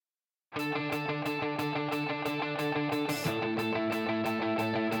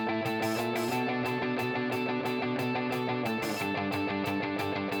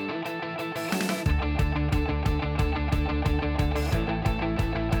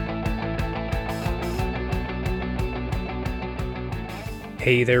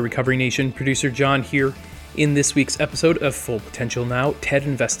Hey there, Recovery Nation. Producer John here. In this week's episode of Full Potential Now, Ted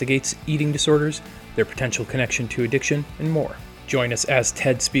investigates eating disorders, their potential connection to addiction, and more. Join us as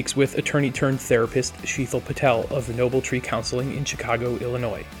Ted speaks with attorney-turned-therapist Sheetal Patel of Noble Tree Counseling in Chicago,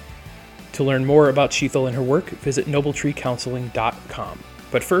 Illinois. To learn more about Sheetal and her work, visit nobletreecounseling.com.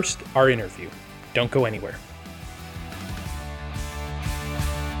 But first, our interview. Don't go anywhere.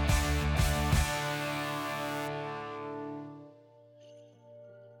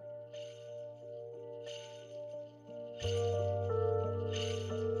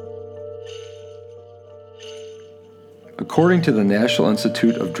 According to the National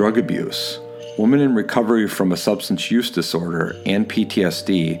Institute of Drug Abuse, women in recovery from a substance use disorder and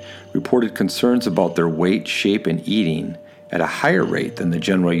PTSD reported concerns about their weight, shape, and eating at a higher rate than the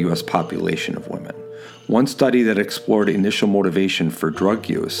general U.S. population of women. One study that explored initial motivation for drug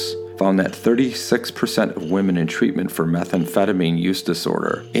use found that 36% of women in treatment for methamphetamine use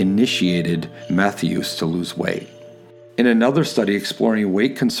disorder initiated meth use to lose weight. In another study exploring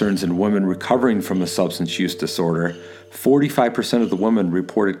weight concerns in women recovering from a substance use disorder, 45% of the women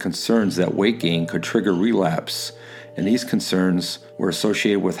reported concerns that weight gain could trigger relapse, and these concerns were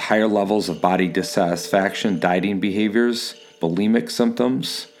associated with higher levels of body dissatisfaction, dieting behaviors, bulimic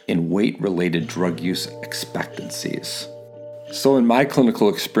symptoms, and weight-related drug use expectancies. So in my clinical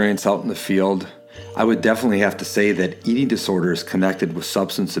experience out in the field, I would definitely have to say that eating disorders connected with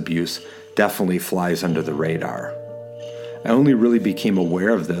substance abuse definitely flies under the radar. I only really became aware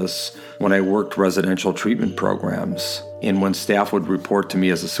of this when I worked residential treatment programs and when staff would report to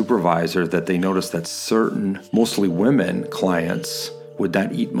me as a supervisor that they noticed that certain, mostly women, clients would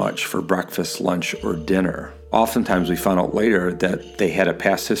not eat much for breakfast, lunch, or dinner. Oftentimes we found out later that they had a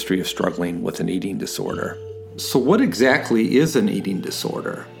past history of struggling with an eating disorder. So what exactly is an eating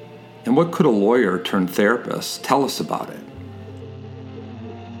disorder? And what could a lawyer turned therapist tell us about it?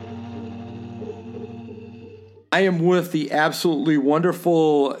 I am with the absolutely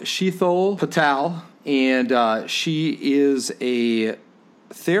wonderful Sheetal Patel, and she is a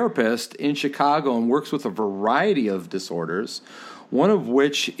therapist in Chicago and works with a variety of disorders, one of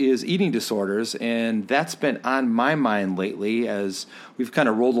which is eating disorders, and that's been on my mind lately as we've kind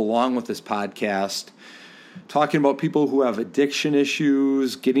of rolled along with this podcast, talking about people who have addiction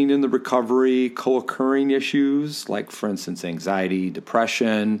issues, getting into recovery, co-occurring issues, like, for instance, anxiety,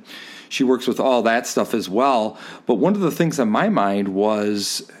 depression. She works with all that stuff as well. But one of the things on my mind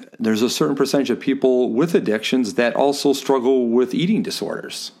was there's a certain percentage of people with addictions that also struggle with eating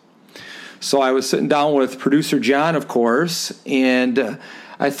disorders. So I was sitting down with producer John, of course, and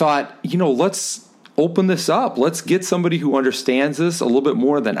I thought, let's open this up. Let's get somebody who understands this a little bit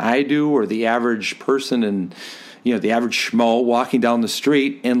more than I do or the average person and, the average schmo walking down the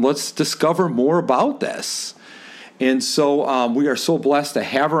street, and let's discover more about this. And so we are so blessed to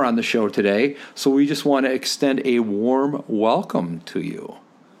have her on the show today. So we just want to extend a warm welcome to you,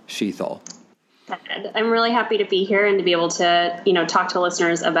 Sheetal. I'm really happy to be here and to be able to, talk to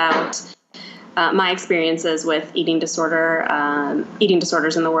listeners about my experiences with eating disorders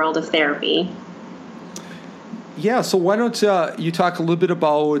in the world of therapy. Yeah, so why don't you talk a little bit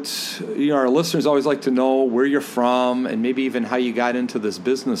about, our listeners always like to know where you're from and maybe even how you got into this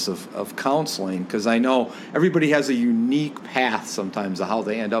business of counseling, because I know everybody has a unique path sometimes of how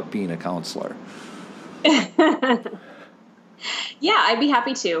they end up being a counselor. Yeah, I'd be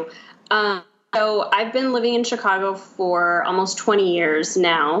happy to. So I've been living in Chicago for almost 20 years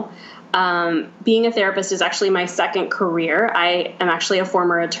now. Being a therapist is actually my second career. I am actually a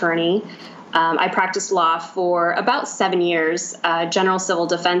former attorney. I practiced law for about 7 years, general civil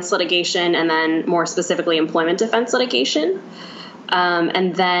defense litigation, and then more specifically employment defense litigation.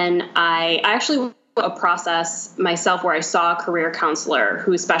 And then I actually went through a process myself where I saw a career counselor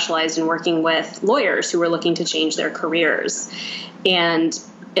who specialized in working with lawyers who were looking to change their careers. And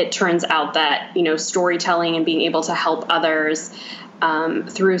it turns out that, storytelling and being able to help others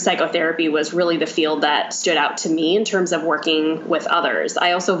through psychotherapy was really the field that stood out to me in terms of working with others.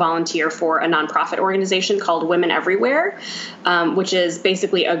 I also volunteer for a nonprofit organization called Women Everywhere, which is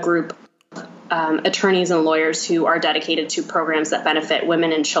basically a group of attorneys and lawyers who are dedicated to programs that benefit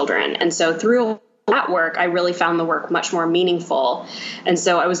women and children. And so through that work, I really found the work much more meaningful. And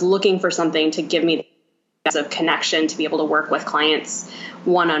so I was looking for something to give me the sense of connection to be able to work with clients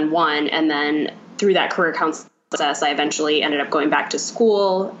one-on-one. And then through that career counseling process, I eventually ended up going back to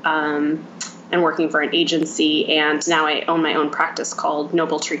school and working for an agency. And now I own my own practice called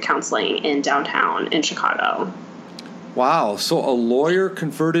Noble Tree Counseling in downtown in Chicago. Wow. So a lawyer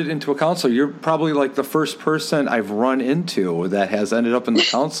converted into a counselor. You're probably like the first person I've run into that has ended up in the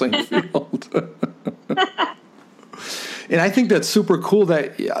counseling field. And I think that's super cool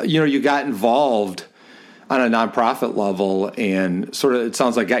that, you got involved on a nonprofit level and sort of, it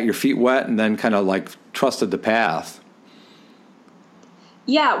sounds like, got your feet wet and then kind of like trusted the path.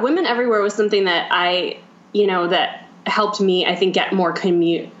 Yeah, Women Everywhere was something that that helped me, I think, get more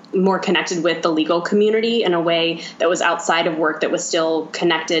connected with the legal community in a way that was outside of work, that was still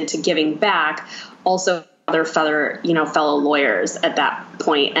connected to giving back. Also, other fellow lawyers at that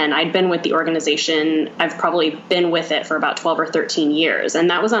point. And I'd been with the organization, I've probably been with it for about 12 or 13 years. And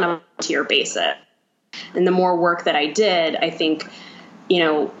that was on a volunteer basis. And the more work that I did, I think,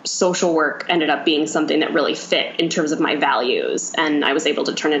 social work ended up being something that really fit in terms of my values. And I was able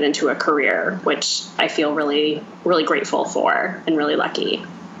to turn it into a career, which I feel really, really grateful for and really lucky.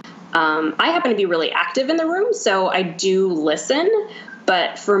 I happen to be really active in the room, so I do listen.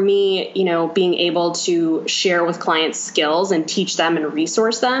 But for me, being able to share with clients skills and teach them and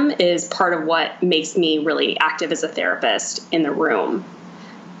resource them is part of what makes me really active as a therapist in the room.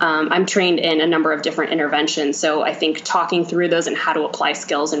 I'm trained in a number of different interventions, so I think talking through those and how to apply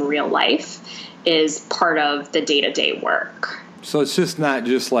skills in real life is part of the day-to-day work. So it's just not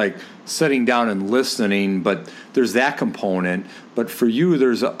just like sitting down and listening, but there's that component. But for you,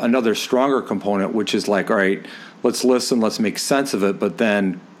 there's another stronger component, which is like, all right, let's listen, let's make sense of it, but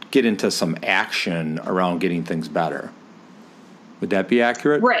then get into some action around getting things better. Would that be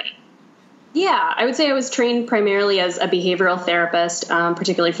accurate? Right. Yeah, I would say I was trained primarily as a behavioral therapist,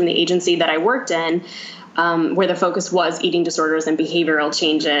 particularly from the agency that I worked in, where the focus was eating disorders and behavioral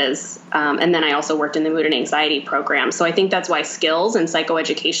changes. And then I also worked in the mood and anxiety program. So I think that's why skills and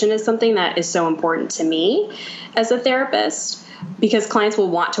psychoeducation is something that is so important to me as a therapist, because clients will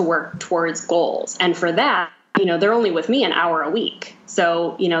want to work towards goals. And for that, they're only with me an hour a week.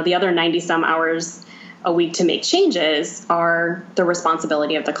 So, the other 90 some hours a week to make changes are the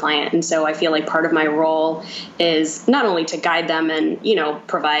responsibility of the client. And so I feel like part of my role is not only to guide them and,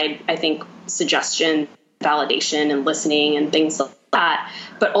 provide, I think, suggestion, validation and listening and things like that,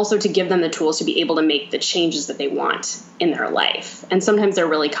 but also to give them the tools to be able to make the changes that they want in their life. And sometimes they're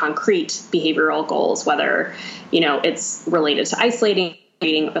really concrete behavioral goals, whether, it's related to isolating,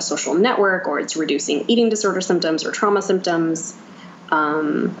 creating a social network, or it's reducing eating disorder symptoms or trauma symptoms.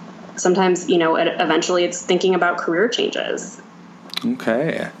 Sometimes, eventually it's thinking about career changes.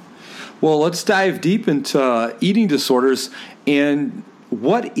 Okay. Well, let's dive deep into eating disorders. And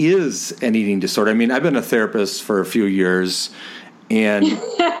what is an eating disorder? I mean, I've been a therapist for a few years, and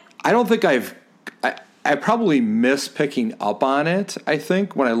I don't think I probably missed picking up on it, I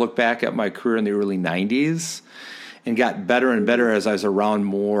think, when I look back at my career in the early 90s, and got better and better as I was around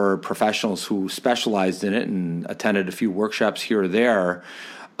more professionals who specialized in it and attended a few workshops here or there.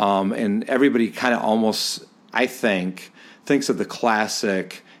 And everybody kind of almost, I think, thinks of the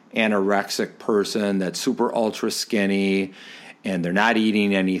classic anorexic person that's super ultra skinny and they're not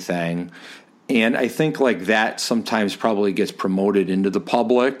eating anything. And I think like that sometimes probably gets promoted into the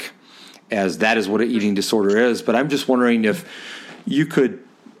public as that is what an eating disorder is. But I'm just wondering if you could,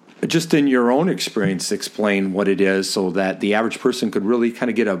 just in your own experience, explain what it is so that the average person could really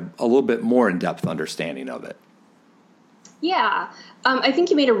kind of get a little bit more in-depth understanding of it. Yeah. I think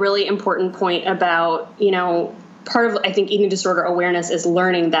you made a really important point about, part of, I think, eating disorder awareness is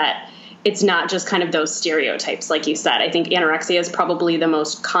learning that it's not just kind of those stereotypes, like you said. I think anorexia is probably the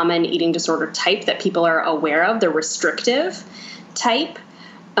most common eating disorder type that people are aware of, the restrictive type.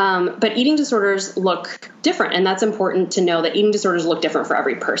 But eating disorders look different, and that's important to know that eating disorders look different for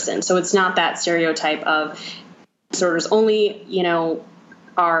every person. So it's not that stereotype of disorders only,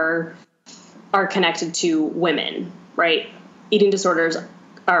 are connected to women, right? Eating disorders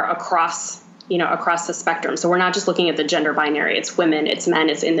are across the spectrum. So we're not just looking at the gender binary. It's women, it's men,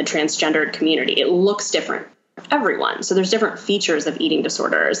 it's in the transgendered community. It looks different for everyone. So there's different features of eating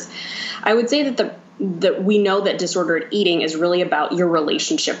disorders. I would say that we know that disordered eating is really about your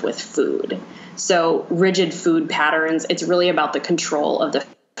relationship with food. So rigid food patterns, it's really about the control of the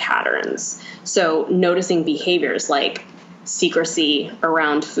patterns. So noticing behaviors like secrecy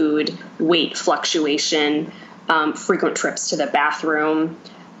around food, weight fluctuation, frequent trips to the bathroom,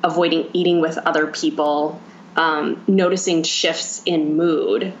 avoiding eating with other people, noticing shifts in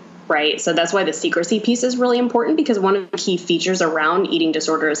mood, right? So that's why the secrecy piece is really important, because one of the key features around eating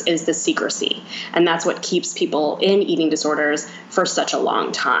disorders is the secrecy. And that's what keeps people in eating disorders for such a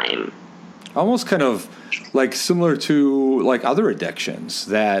long time. Almost kind of like similar to like other addictions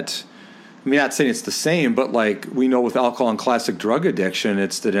that, I mean, not saying it's the same, but like we know with alcohol and classic drug addiction,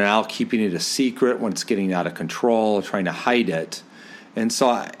 it's the denial, keeping it a secret when it's getting out of control, trying to hide it. And so,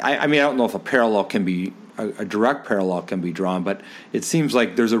 I mean, I don't know if a direct parallel can be drawn, but it seems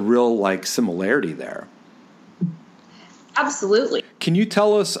like there's a real like similarity there. Absolutely. Can you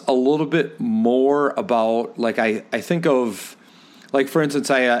tell us a little bit more about, like, I think of, like, for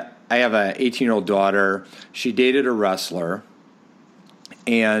instance, I have a 18-year-old daughter. She dated a wrestler,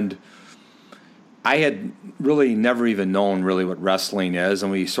 and I had really never even known really what wrestling is,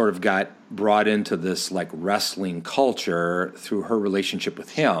 and we sort of got brought into this, like, wrestling culture through her relationship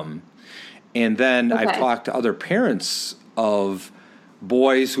with him. And then I've talked to other parents of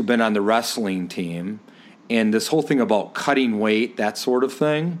boys who've been on the wrestling team, and this whole thing about cutting weight, that sort of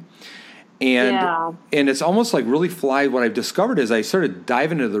thing. And it's almost like really flied. What I've discovered is I started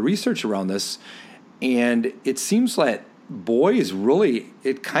diving into the research around this, and it seems that boys really,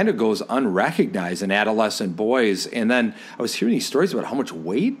 it kind of goes unrecognized in adolescent boys. And then I was hearing these stories about how much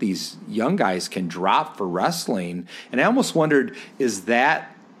weight these young guys can drop for wrestling. And I almost wondered, is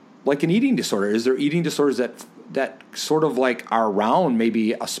that like an eating disorder? Is there eating disorders that sort of like are around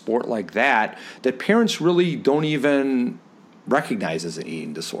maybe a sport like that parents really don't even recognize as an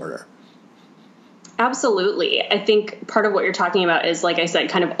eating disorder? Absolutely. I think part of what you're talking about is, like I said,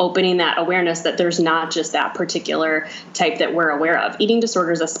 kind of opening that awareness that there's not just that particular type that we're aware of. Eating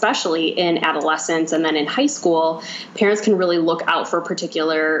disorders, especially in adolescence and then in high school, parents can really look out for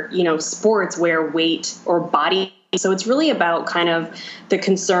particular, sports where weight or body. So it's really about kind of the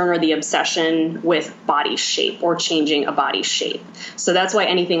concern or the obsession with body shape or changing a body shape. So that's why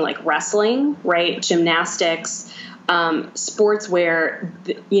anything like wrestling, right, gymnastics, sports where,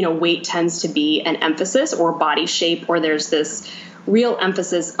 weight tends to be an emphasis, or body shape, or there's this real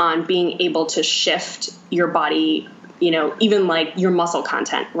emphasis on being able to shift your body, even like your muscle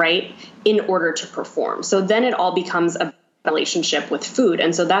content, right, in order to perform. So then it all becomes a relationship with food.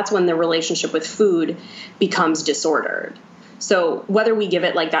 And so that's when the relationship with food becomes disordered. So whether we give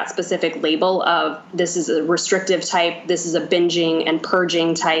it like that specific label of this is a restrictive type, this is a binging and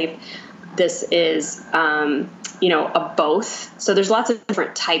purging type, this is, a both. So there's lots of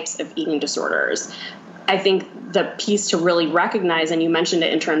different types of eating disorders. I think the piece to really recognize, and you mentioned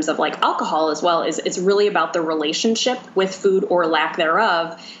it in terms of like alcohol as well, is it's really about the relationship with food or lack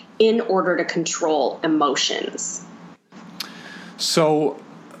thereof in order to control emotions. So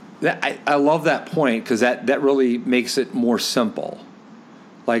I love that point, because that really makes it more simple.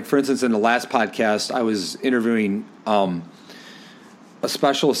 Like, for instance, in the last podcast, I was interviewing a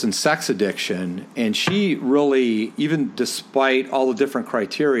specialist in sex addiction, and she really, even despite all the different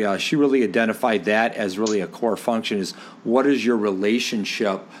criteria, she really identified that as really a core function is what is your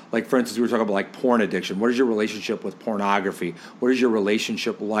relationship, like for instance, we were talking about like porn addiction. What is your relationship with pornography? What is your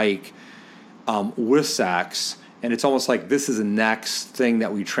relationship like with sex? And it's almost like this is the next thing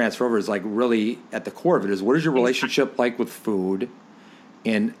that we transfer over, is like really at the core of it is what is your relationship like with food,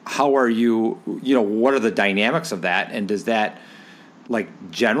 and how are you, what are the dynamics of that, and does that,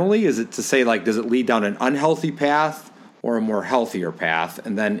 like, generally, is it to say, like, does it lead down an unhealthy path or a more healthier path?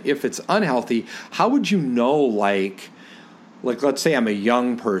 And then if it's unhealthy, how would you know, like let's say I'm a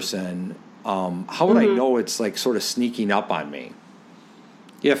young person, how would I know it's, like, sort of sneaking up on me?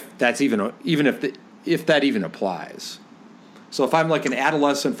 If that's if that even applies. So if I'm, like, an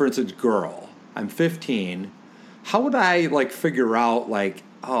adolescent, for instance, girl, I'm 15, how would I, like, figure out, like,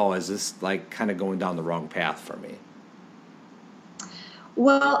 oh, is this, like, kind of going down the wrong path for me?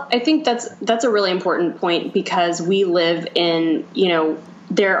 Well, I think that's a really important point, because we live in,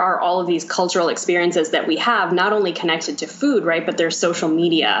 there are all of these cultural experiences that we have, not only connected to food, right, but there's social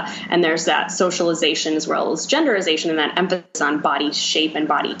media, and there's that socialization as well as genderization, and that emphasis on body shape and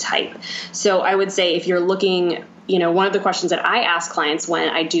body type. So I would say if you're looking, one of the questions that I ask clients when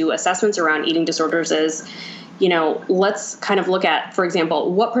I do assessments around eating disorders is, let's kind of look at, for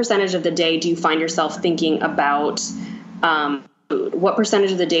example, what percentage of the day do you find yourself thinking about food? What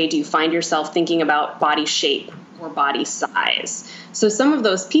percentage of the day do you find yourself thinking about body shape or body size? So some of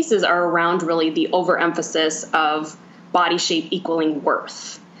those pieces are around really the overemphasis of body shape equaling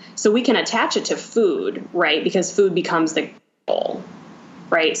worth. So we can attach it to food, right? Because food becomes the goal,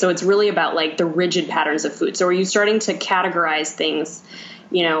 right? So it's really about like the rigid patterns of food. So are you starting to categorize things,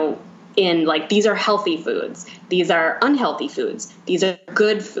 in like, these are healthy foods, these are unhealthy foods, these are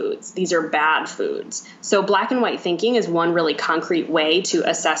good foods, these are bad foods. So black and white thinking is one really concrete way to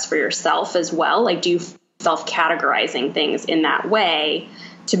assess for yourself as well. Like, do you self-categorizing things in that way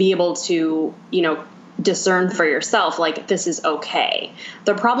to be able to, discern for yourself, like, this is okay.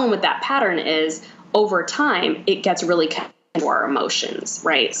 The problem with that pattern is over time, it gets really connected to our emotions,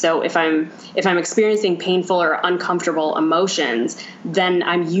 right? So if I'm experiencing painful or uncomfortable emotions, then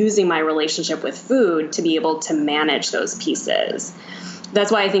I'm using my relationship with food to be able to manage those pieces.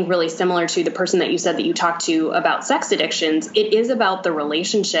 That's why I think really similar to the person that you said that you talked to about sex addictions, it is about the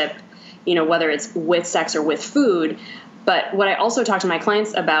relationship, whether it's with sex or with food. But what I also talk to my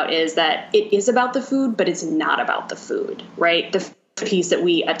clients about is that it is about the food, but it's not about the food, right? The piece that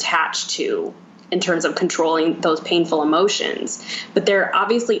we attach to in terms of controlling those painful emotions. But there are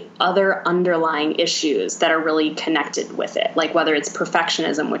obviously other underlying issues that are really connected with it, like whether it's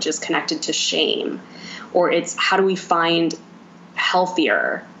perfectionism, which is connected to shame, or it's how do we find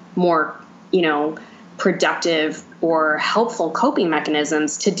healthier, more, productive or helpful coping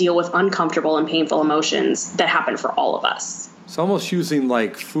mechanisms to deal with uncomfortable and painful emotions that happen for all of us. It's almost using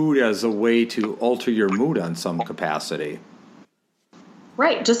like food as a way to alter your mood on some capacity.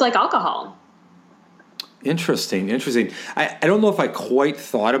 Right, just like alcohol. Interesting. I don't know if I quite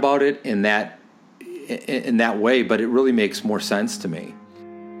thought about it in that way, but it really makes more sense to me.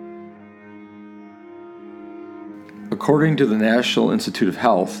 According to the National Institute of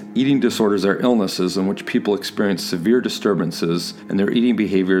Health, eating disorders are illnesses in which people experience severe disturbances in their eating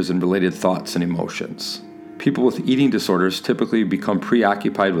behaviors and related thoughts and emotions. People with eating disorders typically become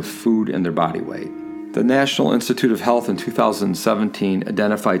preoccupied with food and their body weight. The National Institute of Health in 2017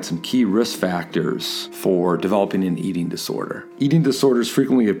 identified some key risk factors for developing an eating disorder. Eating disorders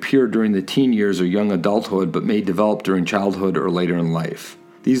frequently appear during the teen years or young adulthood, but may develop during childhood or later in life.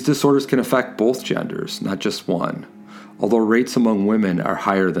 These disorders can affect both genders, not just one, although rates among women are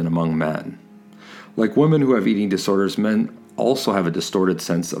higher than among men. Like women who have eating disorders, men also have a distorted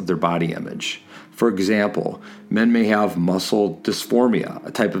sense of their body image. For example, men may have muscle dysphoria,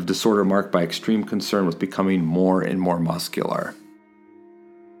 a type of disorder marked by extreme concern with becoming more and more muscular.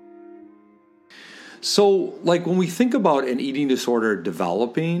 So, like, when we think about an eating disorder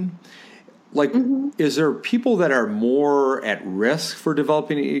developing, like, is there people that are more at risk for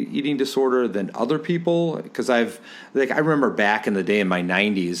developing an eating disorder than other people? Because I remember back in the day in my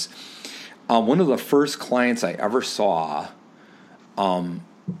 90s, one of the first clients I ever saw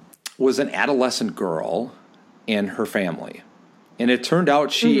was an adolescent girl and her family. And it turned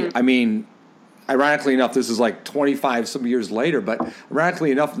out ironically enough, this is like 25 some years later, but ironically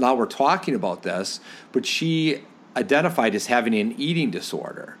enough, now we're talking about this, but she identified as having an eating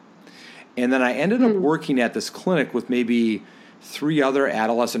disorder. And then I ended up working at this clinic with maybe 3 other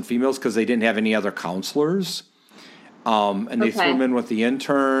adolescent females because they didn't have any other counselors. And they threw them in with the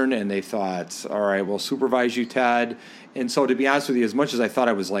intern, and they thought, all right, we'll supervise you, Ted. And so, to be honest with you, as much as I thought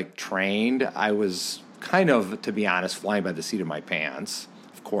I was like trained, I was kind of, to be honest, flying by the seat of my pants,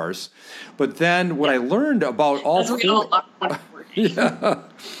 of course. But then what I learned about all four,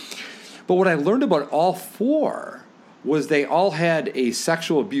 but what I learned about all 4 was they all had a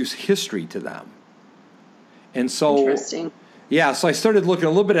sexual abuse history to them. And so, interesting. Yeah, so I started looking a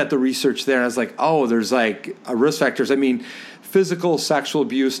little bit at the research there, and I was like, oh, there's like risk factors. I mean, physical, sexual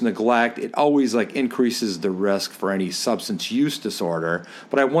abuse, neglect, it always like increases the risk for any substance use disorder.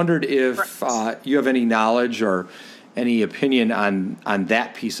 But I wondered if you have any knowledge or any opinion on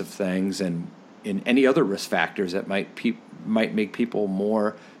that piece of things, and in any other risk factors that might make people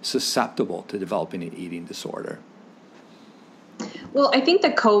more susceptible to developing an eating disorder. Well, I think the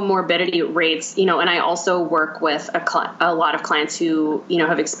comorbidity rates, and I also work with a lot of clients who,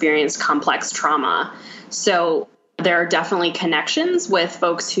 have experienced complex trauma. So there are definitely connections with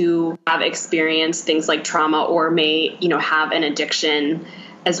folks who have experienced things like trauma or may, have an addiction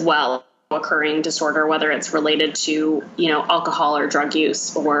as well, occurring disorder, whether it's related to, alcohol or drug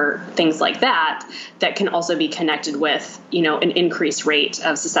use or things like that can also be connected with, an increased rate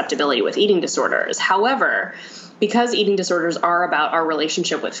of susceptibility with eating disorders. However, because eating disorders are about our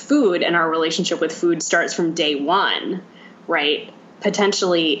relationship with food, and our relationship with food starts from day one, right?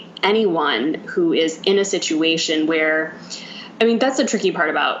 Potentially anyone who is in a situation where, that's the tricky part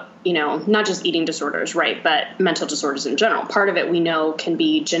about, not just eating disorders, right? But mental disorders in general. Part of it we know can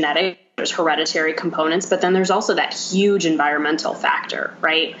be genetic. There's hereditary components, but then there's also that huge environmental factor,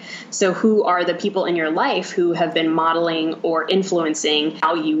 right? So who are the people in your life who have been modeling or influencing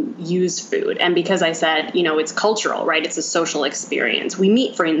how you use food? And because I said, it's cultural, right? It's a social experience. We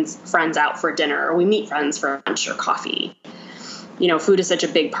meet friends out for dinner, or we meet friends for lunch or coffee. Food is such a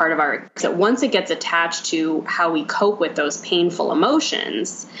big part of that once it gets attached to how we cope with those painful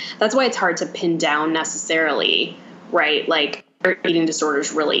emotions, that's why it's hard to pin down necessarily, right? Like, where eating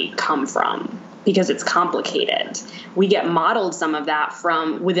disorders really come from, because it's complicated. We get modeled some of that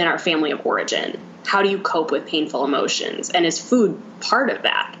from within our family of origin, how do you cope with painful emotions? And is food part of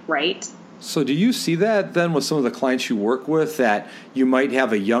that, right? So do you see that then with some of the clients you work with, that you might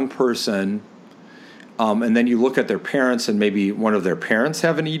have a young person and then you look at their parents and maybe one of their parents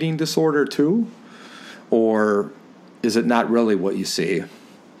have an eating disorder too? Or is it not really what you see?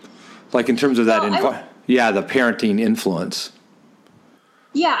 Like in terms of that, the parenting influence.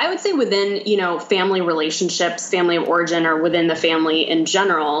 Yeah, I would say within, family relationships, family of origin, or within the family in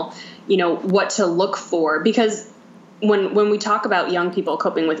general, what to look for. Because when we talk about young people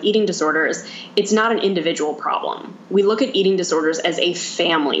coping with eating disorders, it's not an individual problem. We look at eating disorders as a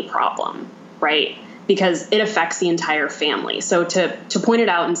family problem, right? Because it affects the entire family. So to point it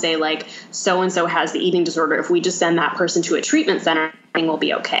out and say, like, so-and-so has the eating disorder, if we just send that person to a treatment center, everything will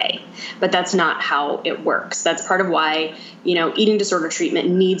be okay. But that's not how it works. That's part of why, eating disorder treatment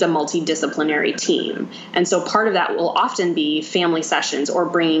needs a multidisciplinary team. And so part of that will often be family sessions or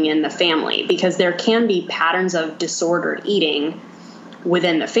bringing in the family, because there can be patterns of disordered eating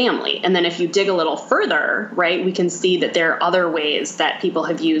within the family. And then if you dig a little further, right, we can see that there are other ways that people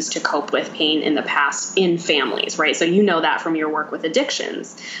have used to cope with pain in the past in families, right? So that from your work with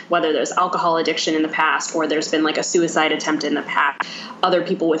addictions, whether there's alcohol addiction in the past or there's been like a suicide attempt in the past, other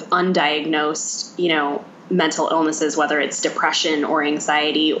people with undiagnosed, mental illnesses, whether it's depression or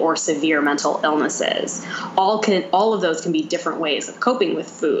anxiety or severe mental illnesses. All of those can be different ways of coping with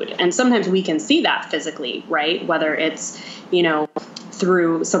food. And sometimes we can see that physically, right? Whether it's,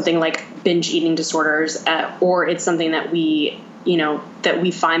 through something like binge eating disorders, or it's something that we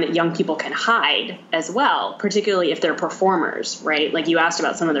find that young people can hide as well, particularly if they're performers, right? Like you asked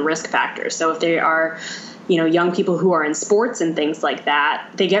about some of the risk factors. So if they are, young people who are in sports and things like that,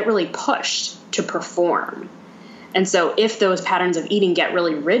 they get really pushed to perform. And so if those patterns of eating get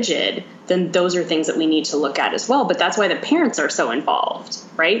really rigid, then those are things that we need to look at as well. But that's why the parents are so involved,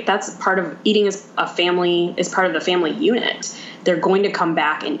 right? That's part of eating as a family, is part of the family unit. They're going to come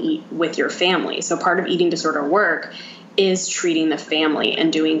back and eat with your family. So part of eating disorder work is treating the family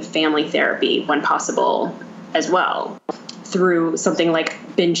and doing family therapy when possible as well, through something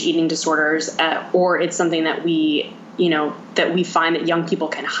like binge eating disorders, or it's something that we find that young people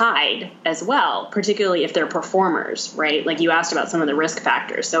can hide as well, particularly if they're performers, right? Like you asked about some of the risk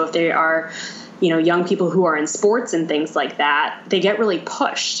factors. So if they are, young people who are in sports and things like that, they get really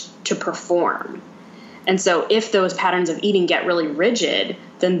pushed to perform. And so if those patterns of eating get really rigid,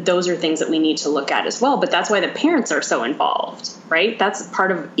 then those are things that we need to look at as well. But that's why the parents are so involved, right? That's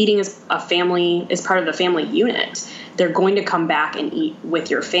part of eating as a family, is part of the family unit. They're going to come back and eat with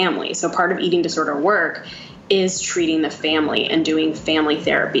your family. So part of eating disorder work is treating the family and doing family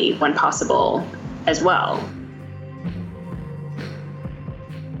therapy when possible as well.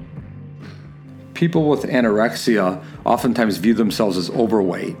 People with anorexia oftentimes view themselves as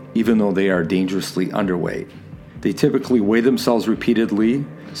overweight, even though they are dangerously underweight. They typically weigh themselves repeatedly,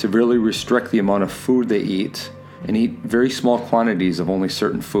 severely restrict the amount of food they eat, and eat very small quantities of only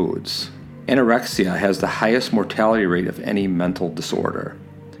certain foods. Anorexia has the highest mortality rate of any mental disorder.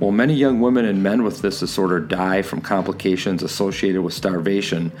 While many young women and men with this disorder die from complications associated with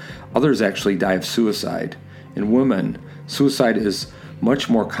starvation, others actually die of suicide. In women, suicide is much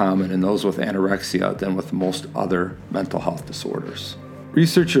more common in those with anorexia than with most other mental health disorders.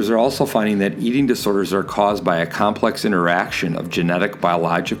 Researchers are also finding that eating disorders are caused by a complex interaction of genetic,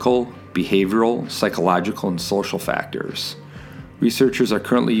 biological, behavioral, psychological, and social factors. Researchers are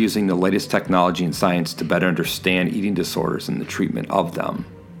currently using the latest technology and science to better understand eating disorders and the treatment of them.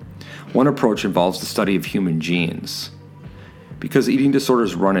 One approach involves the study of human genes. Because eating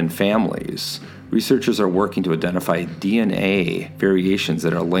disorders run in families, researchers are working to identify DNA variations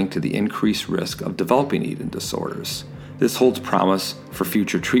that are linked to the increased risk of developing eating disorders. This holds promise for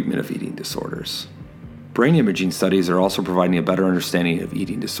future treatment of eating disorders. Brain imaging studies are also providing a better understanding of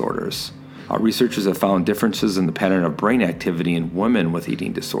eating disorders. Researchers have found differences in the pattern of brain activity in women with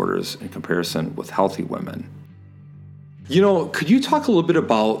eating disorders in comparison with healthy women. Could you talk a little bit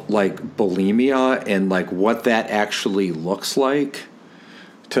about bulimia and what that actually looks like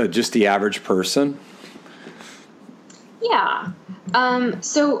to just the average person? Yeah.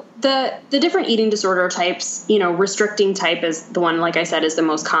 So the different eating disorder types, restricting type is the one, like I said, is the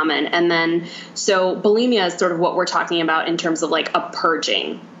most common. And then, so bulimia is sort of what we're talking about in terms of a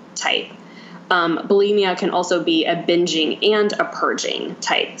purging type. Bulimia can also be a binging and a purging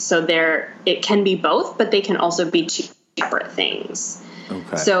type. So it can be both, but they can also be two separate things.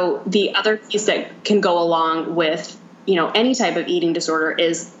 Okay. So the other piece that can go along with, any type of eating disorder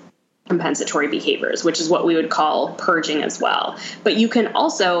is compensatory behaviors, which is what we would call purging as well. But you can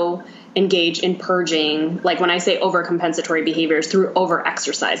also engage in purging, like when I say overcompensatory behaviors, through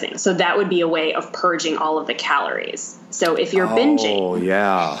over-exercising. So that would be a way of purging all of the calories. So if you're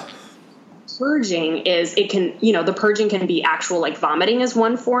binging, purging is, it can, the purging can be actual, like vomiting is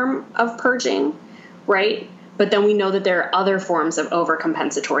one form of purging, right? But then we know that there are other forms of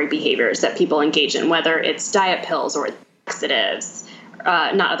overcompensatory behaviors that people engage in, whether it's diet pills or laxatives,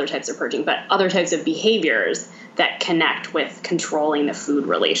 not other types of purging, but other types of behaviors that connect with controlling the food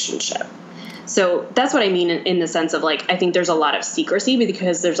relationship. So that's what I mean in the sense of, like, I think there's a lot of secrecy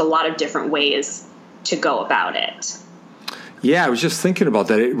because there's a lot of different ways to go about it. Yeah, I was just thinking about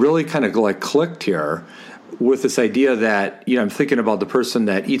that. It really kind of like clicked here with this idea that, I'm thinking about the person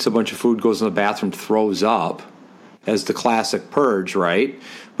that eats a bunch of food, goes in the bathroom, throws up as the classic purge, right?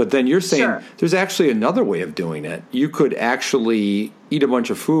 But then you're saying there's actually another way of doing it. You could actually eat a bunch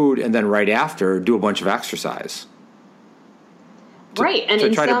of food and then right after do a bunch of exercise. Right. And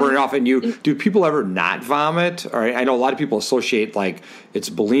to try to burn it off. And do people ever not vomit? Or I know a lot of people associate, like, it's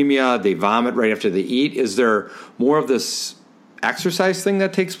bulimia, they vomit right after they eat. Is there more of this exercise thing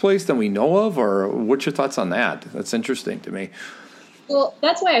that takes place than we know of? Or what's your thoughts on that? That's interesting to me. Well,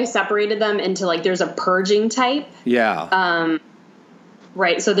 that's why I separated them into, like, there's a purging type. Yeah.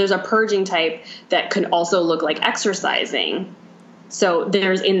 Right. So there's a purging type that could also look like exercising. So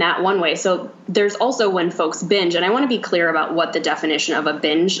there's in that one way. So there's also when folks binge, and I want to be clear about what the definition of a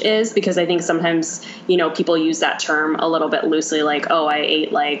binge is, because I think sometimes, people use that term a little bit loosely, like, oh, I ate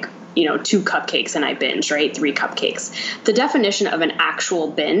 2 cupcakes and I binged, right? 3 cupcakes. The definition of an actual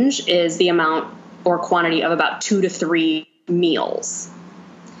binge is the amount or quantity of about 2 to 3 meals.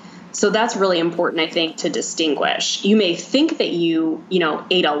 So that's really important, I think, to distinguish. You may think that you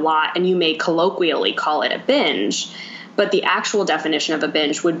ate a lot, and you may colloquially call it a binge, but the actual definition of a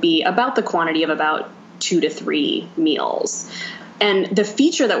binge would be about the quantity of about 2 to 3 meals. And the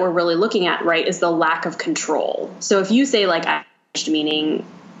feature that we're really looking at, right, is the lack of control. So if you say, like, I binged, meaning,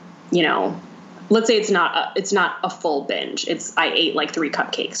 let's say it's not a full binge. It's I ate like 3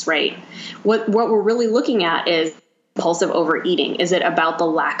 cupcakes, right? What we're really looking at is compulsive overeating. Is it about the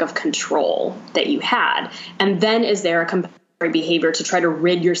lack of control that you had? And then is there a compensatory behavior to try to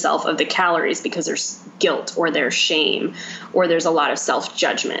rid yourself of the calories because there's guilt or there's shame or there's a lot of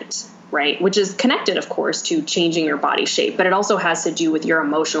self-judgment, right? Which is connected, of course, to changing your body shape, but it also has to do with your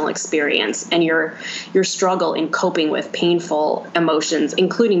emotional experience and your struggle in coping with painful emotions,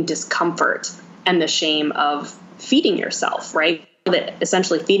 including discomfort and the shame of feeding yourself, right? That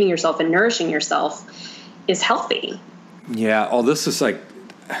essentially feeding yourself and nourishing yourself is healthy. Yeah. Oh, this is like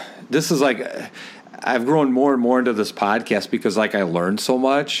I've grown more and more into this podcast because, like, I learned so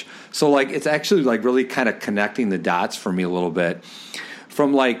much. So, like, it's actually, like, really kind of connecting the dots for me a little bit.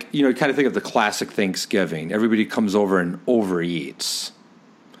 From, like, you kind of think of the classic Thanksgiving. Everybody comes over and overeats,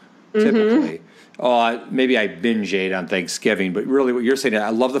 typically. Oh, maybe I binge ate on Thanksgiving, but really what you're saying, I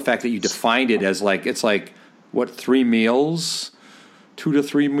love the fact that you defined it as, like, it's like, what, 3 meals? 2 to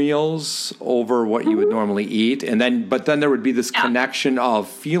 3 meals over what you would normally eat. But then there would be this connection of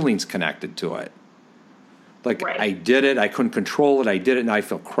feelings connected to it. Like, right. I did it, I couldn't control it, I did it, and I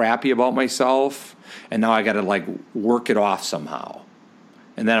feel crappy about myself, and now I got to, like, work it off somehow.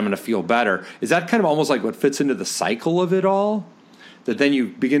 And then I'm going to feel better. Is that kind of almost like what fits into the cycle of it all? That then you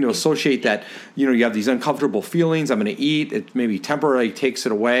begin to associate that, you have these uncomfortable feelings, I'm going to eat, it maybe temporarily takes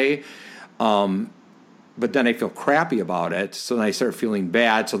it away, but then I feel crappy about it, so then I start feeling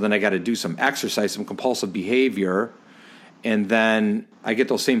bad, so then I got to do some exercise, some compulsive behavior, and then I get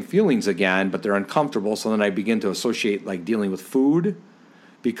those same feelings again, but they're uncomfortable, so then I begin to associate, like, dealing with food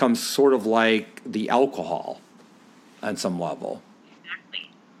becomes sort of like the alcohol on some level. Exactly.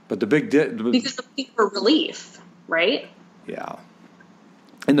 But the big because the looking for relief, right? Yeah.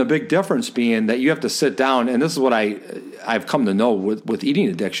 And the big difference being that you have to sit down, and this is what I've come to know with eating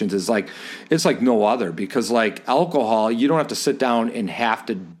addictions, is like, it's like no other, because, like, alcohol, you don't have to sit down and have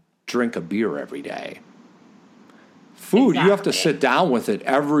to drink a beer every day. Food, exactly. You have to sit down with it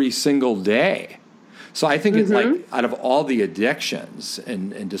every single day. So I think it's like, out of all the addictions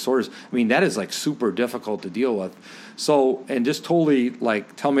and disorders, I mean, that is, like, super difficult to deal with. So, and just totally,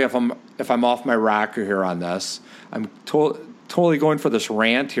 like, tell me if I'm off my rocker here on this. I'm totally going for this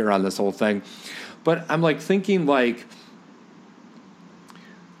rant here on this whole thing. But I'm, like, thinking, like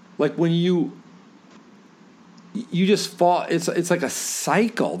when you just fall, it's like a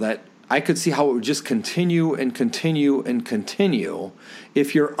cycle that I could see how it would just continue and continue and continue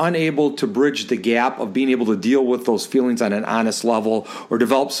if you're unable to bridge the gap of being able to deal with those feelings on an honest level or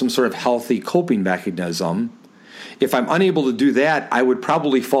develop some sort of healthy coping mechanism. If I'm unable to do that, I would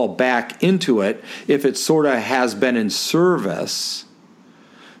probably fall back into it if it sort of has been in service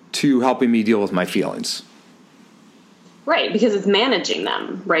to helping me deal with my feelings. Right, because it's managing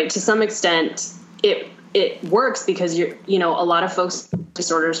them, right? To some extent, it works because a lot of folks with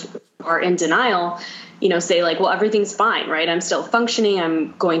disorders are in denial, say like, well, everything's fine, right? I'm still functioning.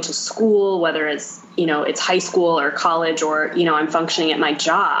 I'm going to school, whether it's, it's high school or college, or, I'm functioning at my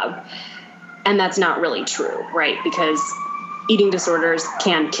job. And that's not really true, right? Because eating disorders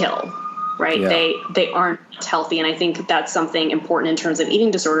can kill, right? Yeah. They aren't healthy. And I think that's something important in terms of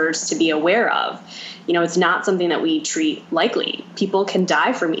eating disorders to be aware of. It's not something that we treat lightly. People can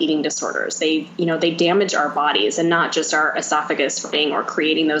die from eating disorders. They damage our bodies, and not just our esophagus or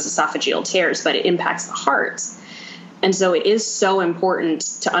creating those esophageal tears, but it impacts the heart. And so it is so important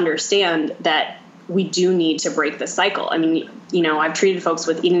to understand that we do need to break the cycle. I mean, I've treated folks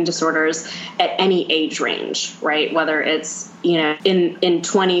with eating disorders at any age range, right? Whether it's, in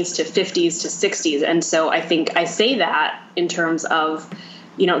 20s to 50s to 60s. And so I think I say that in terms of,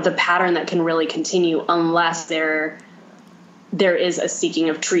 the pattern that can really continue unless there is a seeking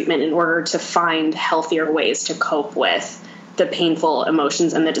of treatment in order to find healthier ways to cope with the painful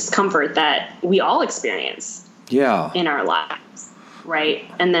emotions and the discomfort that we all experience in our lives. Right.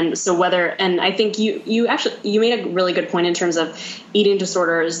 And then and I think you made a really good point in terms of eating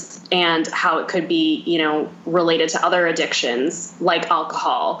disorders and how it could be, related to other addictions like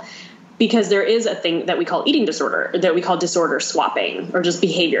alcohol, because there is a thing that we call eating disorder, that we call disorder swapping, or just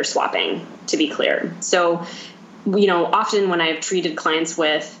behavior swapping, to be clear. So, often when I've treated clients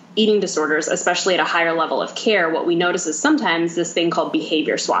with eating disorders, especially at a higher level of care, what we notice is sometimes this thing called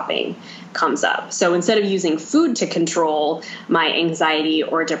behavior swapping comes up. So instead of using food to control my anxiety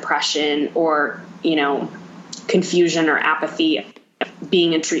or depression or, confusion or apathy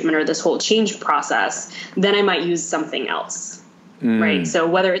being in treatment or this whole change process, then I might use something else, right? So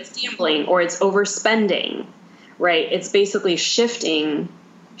whether it's gambling or it's overspending, right? It's basically shifting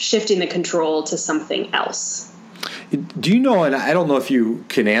the control to something else. Do you know, and I don't know if you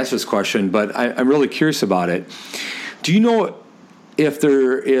can answer this question, but I'm really curious about it. Do you know if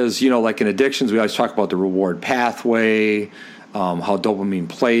there is, like in addictions, we always talk about the reward pathway, how dopamine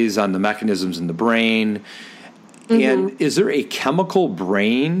plays on the mechanisms in the brain. Mm-hmm. And is there a chemical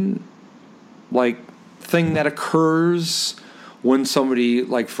brain thing that occurs when somebody,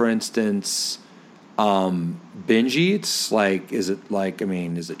 for instance, binge eats? Is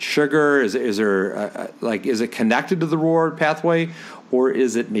it sugar? Is it connected to the reward pathway, or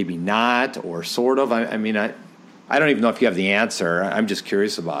is it maybe not, or sort of? I don't even know if you have the answer. I'm just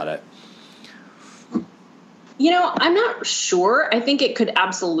curious about it. I'm not sure. I think it could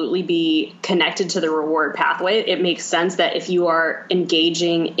absolutely be connected to the reward pathway. It makes sense that if you are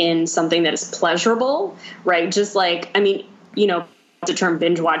engaging in something that is pleasurable, right? Just the term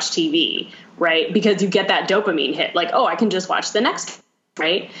binge watch TV, right? Because you get that dopamine hit, I can just watch the next,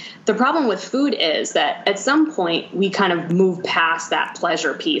 right? The problem with food is that at some point we kind of move past that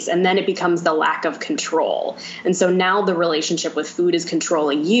pleasure piece, and then it becomes the lack of control. And so now the relationship with food is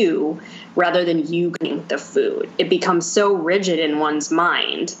controlling you rather than you getting the food. It becomes so rigid in one's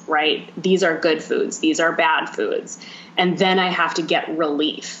mind, right? These are good foods. These are bad foods. And then I have to get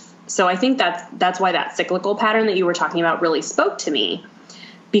relief. So I think that's why that cyclical pattern that you were talking about really spoke to me,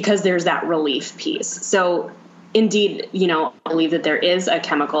 because there's that relief piece. So indeed, I believe that there is a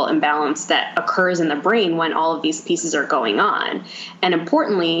chemical imbalance that occurs in the brain when all of these pieces are going on. And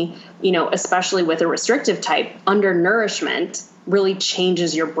importantly, especially with a restrictive type, undernourishment really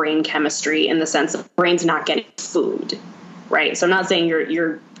changes your brain chemistry in the sense that the brain's not getting food, right? So I'm not saying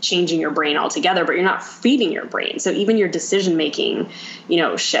you're changing your brain altogether, but you're not feeding your brain. So even your decision making,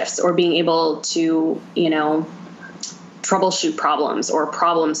 shifts, or being able to, troubleshoot problems or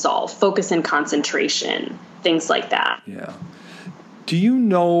problem solve, focus and concentration, things like that. Yeah. Do you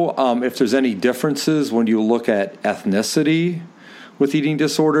know if there's any differences when you look at ethnicity with eating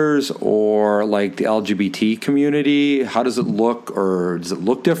disorders, or the LGBT community? How does it look, or does it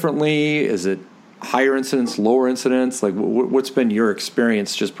look differently? Is it higher incidence, lower incidence? What's been your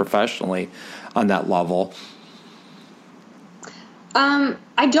experience just professionally on that level?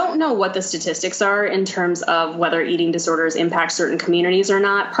 I don't know what the statistics are in terms of whether eating disorders impact certain communities or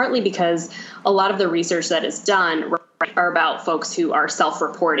not, partly because a lot of the research that is done are about folks who are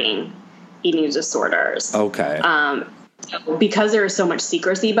self-reporting eating disorders. Okay. Because there is so much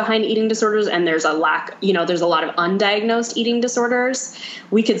secrecy behind eating disorders, and there's a lack, there's a lot of undiagnosed eating disorders,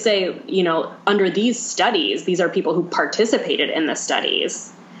 we could say, under these studies, these are people who participated in the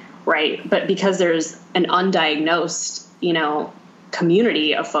studies, right? But because there's an undiagnosed,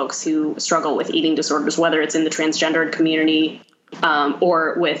 community of folks who struggle with eating disorders, whether it's in the transgendered community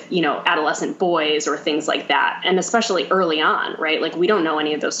or with, adolescent boys or things like that. And especially early on, right? Like we don't know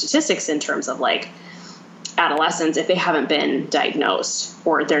any of those statistics in terms of like adolescents if they haven't been diagnosed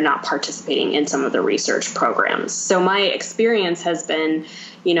or they're not participating in some of the research programs. So my experience has been,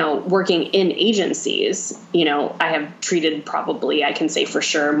 working in agencies. I have treated probably, I can say for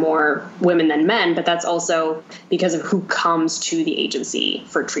sure, more women than men, but that's also because of who comes to the agency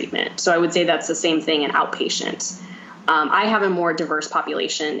for treatment. So I would say that's the same thing in outpatient. I have a more diverse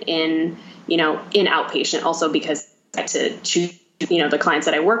population in outpatient also because I like to choose the clients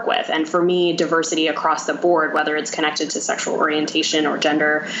that I work with. And for me, diversity across the board, whether it's connected to sexual orientation or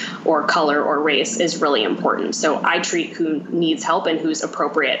gender or color or race, is really important. So I treat who needs help and who's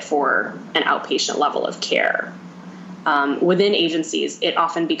appropriate for an outpatient level of care. Within agencies, it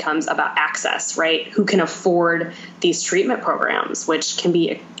often becomes about access, right? Who can afford these treatment programs, which can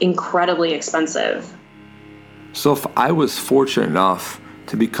be incredibly expensive. So if I was fortunate enough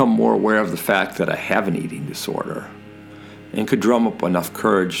to become more aware of the fact that I have an eating disorder, and could drum up enough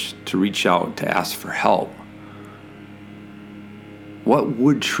courage to reach out to ask for help, what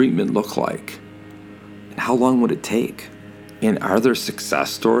would treatment look like? And how long would it take? And are there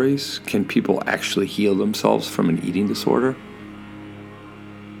success stories? Can people actually heal themselves from an eating disorder?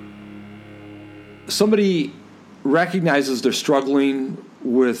 Somebody recognizes they're struggling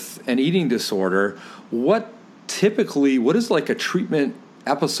with an eating disorder. What does like a treatment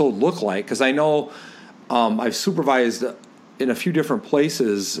episode look like? Because I know I've supervised in a few different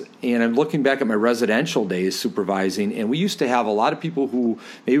places, and I'm looking back at my residential days supervising, and we used to have a lot of people who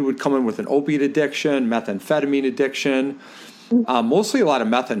maybe would come in with an opiate addiction, methamphetamine addiction, mostly a lot of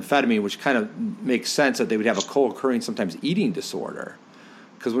methamphetamine, which kind of makes sense that they would have a co-occurring sometimes eating disorder,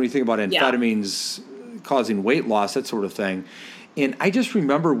 because when you think about amphetamines causing weight loss, that sort of thing. And I just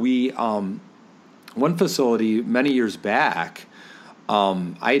remember one facility many years back,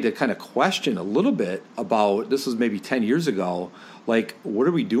 I had to kind of question a little bit about, this was maybe 10 years ago, like, what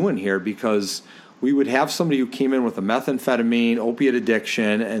are we doing here? Because we would have somebody who came in with a methamphetamine, opiate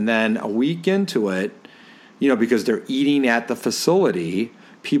addiction, and then a week into it, because they're eating at the facility,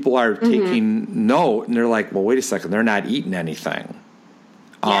 people are taking note, and they're like, well, wait a second, they're not eating anything.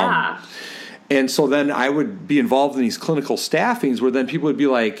 Yeah. And so then I would be involved in these clinical staffings where then people would be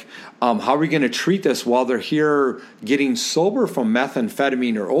like, how are we going to treat this while they're here getting sober from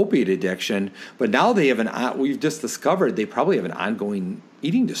methamphetamine or opiate addiction? But now they have we've just discovered they probably have an ongoing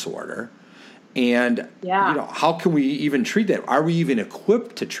eating disorder. And, how can we even treat that? Are we even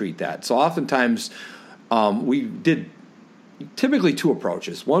equipped to treat that? So oftentimes we did typically two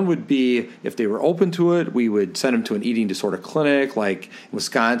approaches. One would be if they were open to it, we would send them to an eating disorder clinic, like in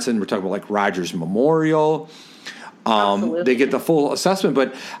Wisconsin. We're talking about like Rogers Memorial. They get the full assessment.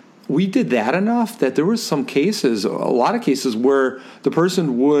 But we did that enough that there was some cases, a lot of cases, where the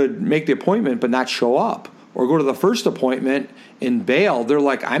person would make the appointment but not show up, or go to the first appointment and bail. They're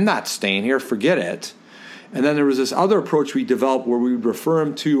like, I'm not staying here, forget it. And then there was this other approach we developed where we would refer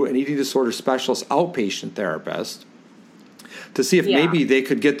them to an eating disorder specialist outpatient therapist to see if maybe they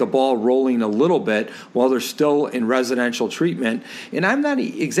could get the ball rolling a little bit while they're still in residential treatment. And I'm not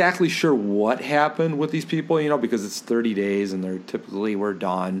exactly sure what happened with these people, because it's 30 days and they're typically were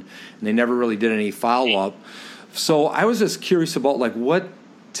done, and they never really did any follow-up. So I was just curious about like what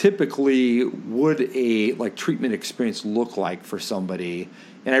typically would a treatment experience look like for somebody.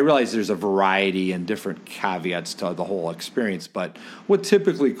 And I realize there's a variety and different caveats to the whole experience, but what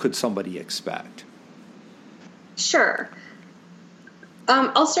typically could somebody expect? Sure.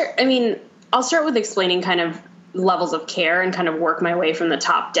 I'll start with explaining kind of levels of care and kind of work my way from the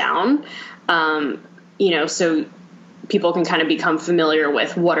top down. So people can kind of become familiar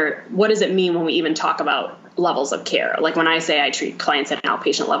with what does it mean when we even talk about levels of care. Like when I say I treat clients at an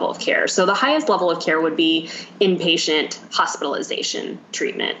outpatient level of care. So the highest level of care would be inpatient hospitalization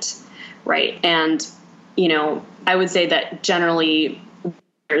treatment, right? And, I would say that generally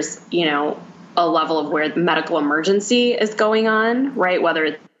there's, a level of where the medical emergency is going on, right? Whether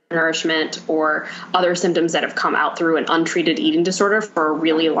it's nourishment or other symptoms that have come out through an untreated eating disorder for a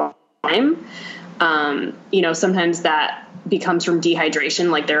really long time. Sometimes that becomes from dehydration.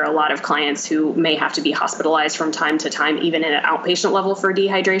 Like there are a lot of clients who may have to be hospitalized from time to time, even at an outpatient level for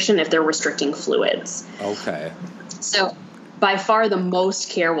dehydration if they're restricting fluids. Okay. So by far the most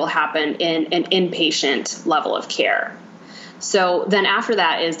care will happen in an inpatient level of care. So then after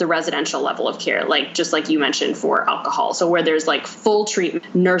that is the residential level of care, just like you mentioned for alcohol. So where there's full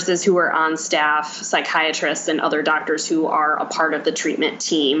treatment, nurses who are on staff, psychiatrists and other doctors who are a part of the treatment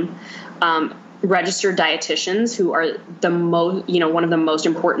team. registered dietitians, who are one of the most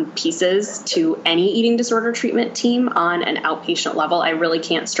important pieces to any eating disorder treatment team on an outpatient level. I really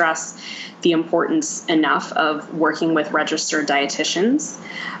can't stress the importance enough of working with registered dietitians.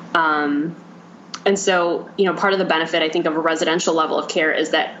 And so, part of the benefit, I think, of a residential level of care is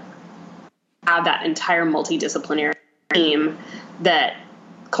that have that entire multidisciplinary team that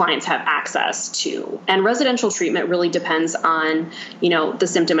clients have access to. And residential treatment really depends on, the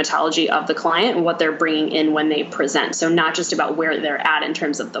symptomatology of the client and what they're bringing in when they present. So not just about where they're at in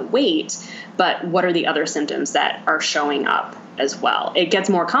terms of the weight, but what are the other symptoms that are showing up as well. It gets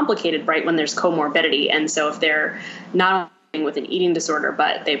more complicated, right, when there's comorbidity. And so if they're not only with an eating disorder,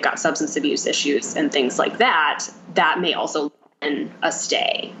 but they've got substance abuse issues and things like that, that may also in a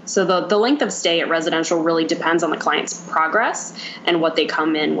stay. So the length of stay at residential really depends on the client's progress and what they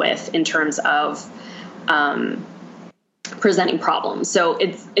come in with in terms of presenting problems. So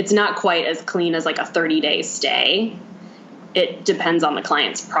it's not quite as clean as like a 30-day stay. It depends on the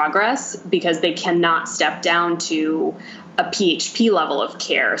client's progress because they cannot step down to a PHP level of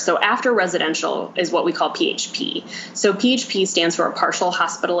care. So after residential is what we call PHP. So PHP stands for a partial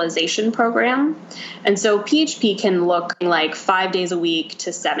hospitalization program. And so PHP can look like 5 days a week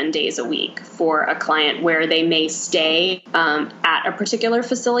to 7 days a week for a client where they may stay at a particular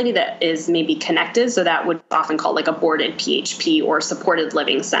facility that is maybe connected. So that would often called like a boarded PHP or supported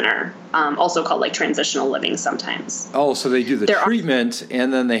living center, also called like transitional living sometimes. Oh, so they do the treatment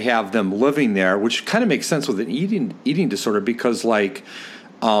and then they have them living there, which kind of makes sense with an eating disorder because like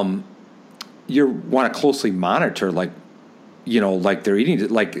you want to closely monitor like they're eating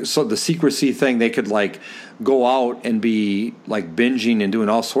like, so the secrecy thing, they could like go out and be like binging and doing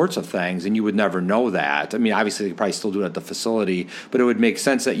all sorts of things and you would never know that. I mean, obviously they could probably still do it at the facility, but it would make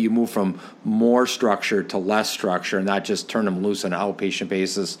sense that you move from more structure to less structure and not just turn them loose on an outpatient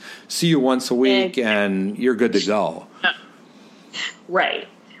basis, see you once a week and you're good to go. Right.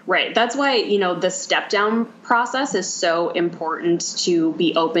 That's why, the step down process is so important to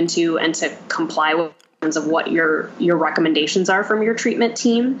be open to and to comply with in terms of what your recommendations are from your treatment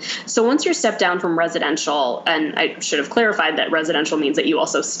team. So once you're stepped down from residential, and I should have clarified that residential means that you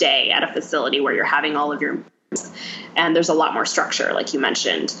also stay at a facility where you're having all of your meals, and there's a lot more structure, like you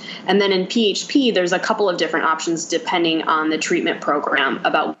mentioned. And then in PHP, there's a couple of different options depending on the treatment program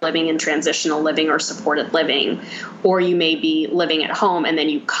about living in transitional living or supported living, or you may be living at home and then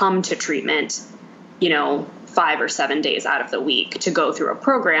you come to treatment, 5 or 7 days out of the week to go through a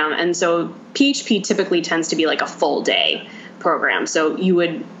program. And so PHP typically tends to be like a full day program. So you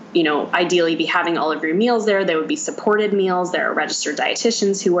would, ideally be having all of your meals there. There would be supported meals. There are registered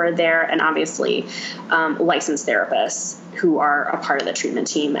dietitians who are there, and obviously licensed therapists who are a part of the treatment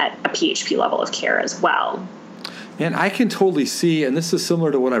team at a PHP level of care as well. And I can totally see, and this is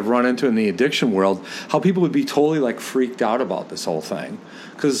similar to what I've run into in the addiction world, how people would be totally like freaked out about this whole thing.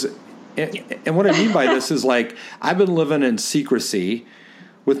 And what I mean by this is like, I've been living in secrecy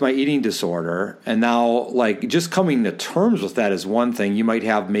with my eating disorder, and now like just coming to terms with that is one thing. You might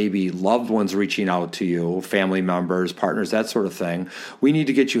have maybe loved ones reaching out to you, family members, partners, that sort of thing. We need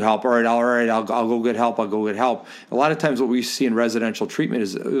to get you help. All right, I'll go get help. A lot of times what we see in residential treatment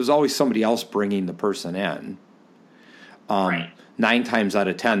is it was always somebody else bringing the person in. Right. 9 times out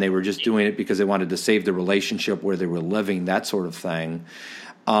of 10, they were just doing it because they wanted to save the relationship where they were living, that sort of thing.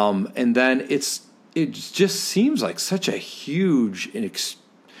 And then it just seems like such a huge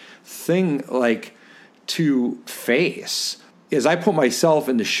thing like to face. As I put myself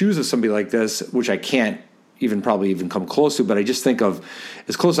in the shoes of somebody like this, which I can't probably even come close to, but I just think of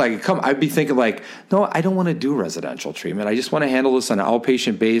as close as I could come, I'd be thinking like, no, I don't want to do residential treatment. I just want to handle this on an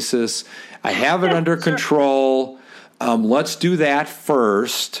outpatient basis. I have it under control. Let's do that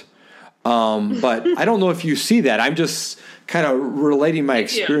first. But I don't know if you see that. I'm just kind of relating my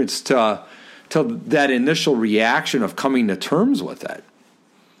experience to that initial reaction of coming to terms with it.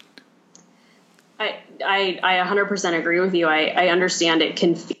 I 100% agree with you. I understand it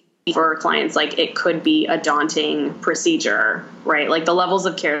can feel for clients like it could be a daunting procedure, right? Like the levels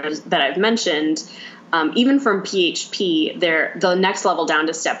of care that I've mentioned, even from PHP, the next level down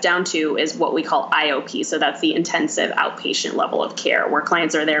to step down to is what we call IOP. So that's the intensive outpatient level of care, where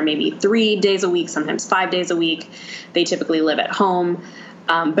clients are there maybe 3 days a week, sometimes 5 days a week. They typically live at home.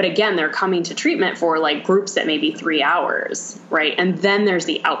 But again, they're coming to treatment for like groups that may be 3 hours, right? And then there's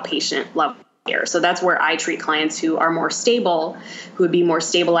the outpatient level care. So that's where I treat clients who are more stable, who would be more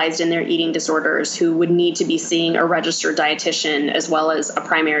stabilized in their eating disorders, who would need to be seeing a registered dietitian as well as a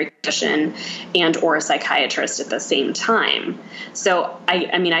primary physician and or a psychiatrist at the same time. So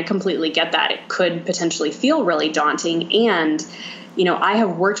I completely get that. It could potentially feel really daunting. And I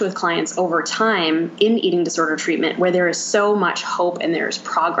have worked with clients over time in eating disorder treatment where there is so much hope and there is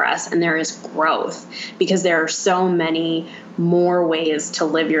progress and there is growth because there are so many more ways to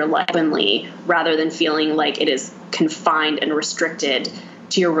live your life openly rather than feeling like it is confined and restricted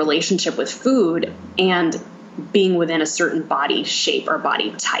to your relationship with food and being within a certain body shape or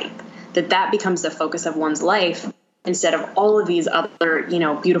body type. That becomes the focus of one's life instead of all of these other,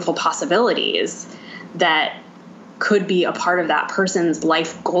 beautiful possibilities that could be a part of that person's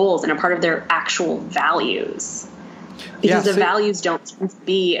life goals and a part of their actual values. Because the values don't tend to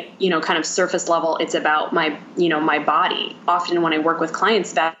be, kind of surface level. It's about my body. Often when I work with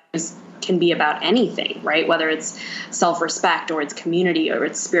clients, values can be about anything, right? Whether it's self-respect or it's community or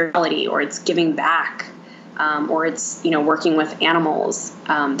it's spirituality or it's giving back. Or it's, working with animals.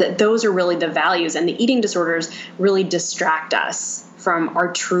 Those are really the values. And the eating disorders really distract us from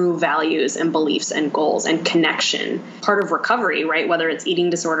our true values and beliefs and goals and connection. Part of recovery, right, whether it's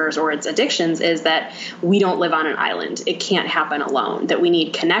eating disorders or it's addictions, is that we don't live on an island. It can't happen alone, that we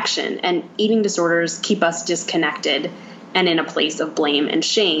need connection. And eating disorders keep us disconnected and in a place of blame and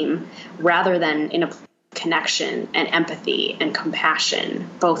shame rather than in a connection and empathy and compassion,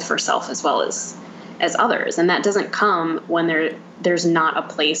 both for self as well as others. And that doesn't come when there's not a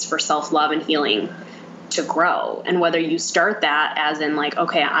place for self-love and healing to grow. And whether you start that as in like,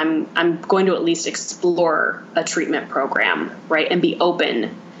 okay, I'm going to at least explore a treatment program, right? And be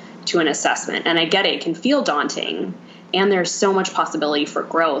open to an assessment. And I get it can feel daunting. And there's so much possibility for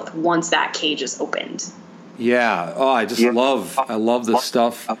growth once that cage is opened. Yeah. Oh, I love the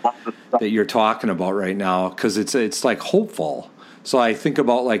stuff that you're talking about right now because it's like hopeful. So I think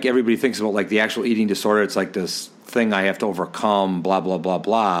about like everybody thinks about like the actual eating disorder. It's like this thing I have to overcome, blah, blah, blah,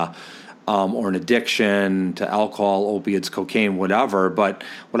 blah, or an addiction to alcohol, opiates, cocaine, whatever. But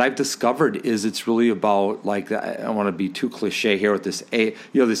what I've discovered is it's really about like, I don't want to be too cliche here with this,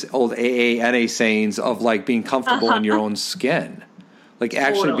 this old AA, NA sayings of like being comfortable in your own skin, like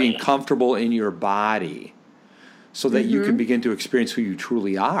actually being comfortable in your body so that you can begin to experience who you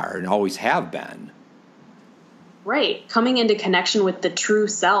truly are and always have been. Right. Coming into connection with the true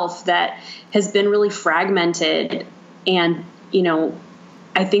self that has been really fragmented. And,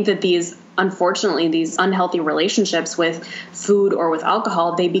 I think that unfortunately, these unhealthy relationships with food or with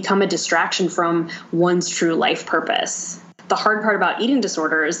alcohol, they become a distraction from one's true life purpose. The hard part about eating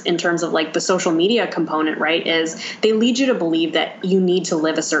disorders in terms of like the social media component, right, is they lead you to believe that you need to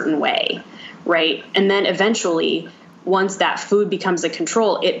live a certain way, right? And then eventually, once that food becomes a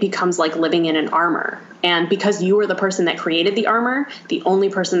control, it becomes like living in an armor. And because you are the person that created the armor, the only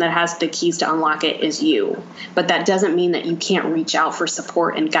person that has the keys to unlock it is you. But that doesn't mean that you can't reach out for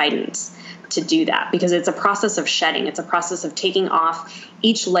support and guidance to do that, because it's a process of shedding. It's a process of taking off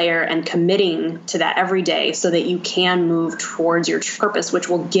each layer and committing to that every day so that you can move towards your purpose, which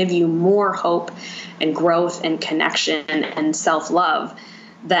will give you more hope and growth and connection and self-love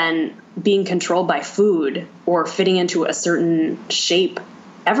than being controlled by food or fitting into a certain shape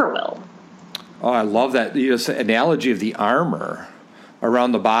ever will. Oh, I love that analogy of the armor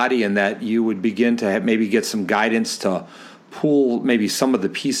around the body, and that you would begin to maybe get some guidance to pull maybe some of the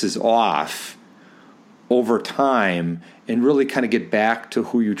pieces off over time and really kind of get back to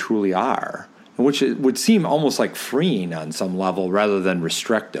who you truly are, which it would seem almost like freeing on some level rather than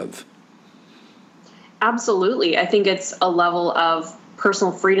restrictive. Absolutely. I think it's a level of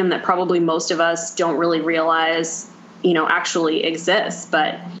personal freedom that probably most of us don't really realize, actually exists,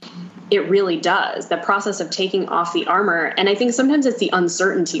 but it really does. The process of taking off the armor. And I think sometimes it's the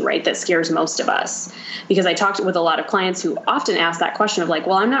uncertainty, right, that scares most of us. Because I talked with a lot of clients who often ask that question of like,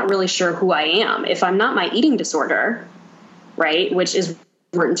 well, I'm not really sure who I am. If I'm not my eating disorder, right, which is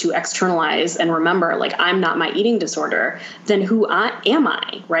important to externalize and remember, like, I'm not my eating disorder, then who am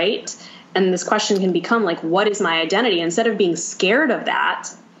I, right? And this question can become like, what is my identity? Instead of being scared of that,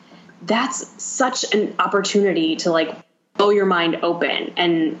 that's such an opportunity to like blow your mind open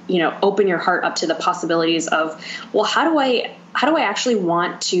and, open your heart up to the possibilities of, well, how do I actually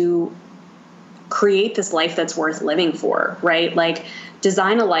want to create this life that's worth living for, right? Like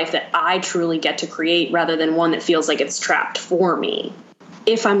design a life that I truly get to create rather than one that feels like it's trapped for me.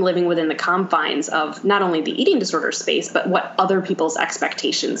 If I'm living within the confines of not only the eating disorder space, but what other people's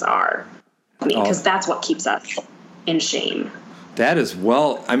expectations are. Because that's what keeps us in shame. That is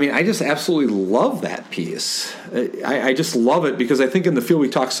I just absolutely love that piece. I just love it because I think in the field we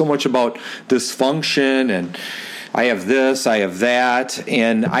talk so much about dysfunction and I have this, I have that.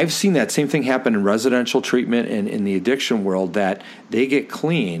 And I've seen that same thing happen in residential treatment and in the addiction world, that they get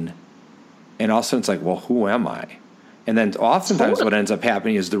clean and all of a sudden it's like, well, who am I? And then oftentimes what ends up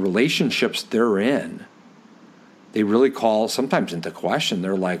happening is the relationships they're in they really call sometimes into question.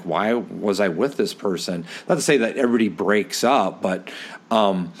 They're like, why was I with this person? Not to say that everybody breaks up, but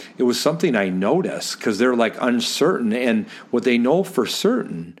it was something I noticed because they're like uncertain. And what they know for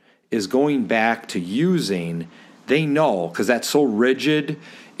certain is going back to using, they know, because that's so rigid,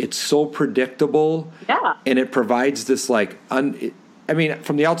 it's so predictable, and it provides this like,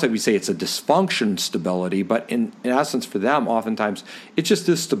 from the outside we say it's a dysfunction stability, but in essence for them, oftentimes it's just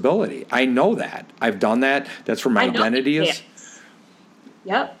this stability. I know that. I've done that. That's where my identity is.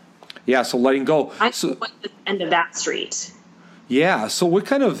 Yep. Yeah, so letting go. I'm at the end of that street. Yeah, so what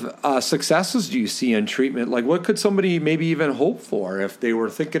kind of successes do you see in treatment? Like what could somebody maybe even hope for if they were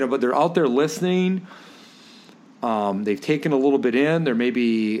thinking about, they're out there listening, they've taken a little bit in,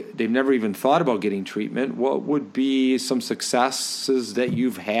 they've never even thought about getting treatment. What would be some successes that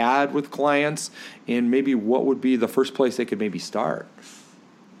you've had with clients, and maybe what would be the first place they could maybe start?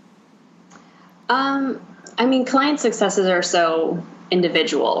 Client successes are so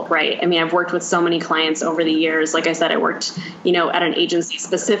individual, right? I've worked with so many clients over the years. Like I said, I worked, at an agency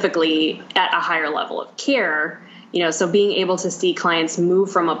specifically at a higher level of care, so being able to see clients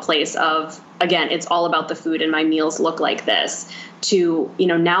move from a place of, again, it's all about the food and my meals look like this, to,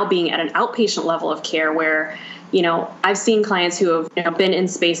 now being at an outpatient level of care where, I've seen clients who have, been in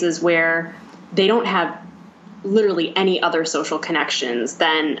spaces where they don't have literally any other social connections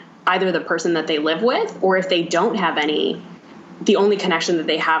than either the person that they live with, or if they don't have any, the only connection that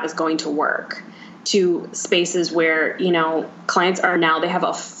they have is going to work, to spaces where, clients are now, they have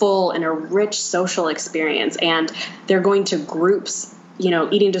a full and a rich social experience, and they're going to groups,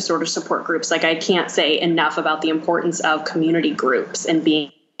 eating disorder support groups. Like I can't say enough about the importance of community groups and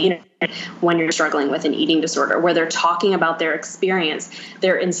being, when you're struggling with an eating disorder, where they're talking about their experience,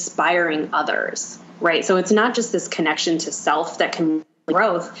 they're inspiring others, right? So it's not just this connection to self that can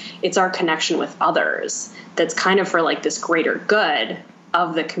growth, it's our connection with others that's kind of for like this greater good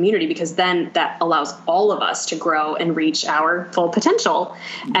of the community, because then that allows all of us to grow and reach our full potential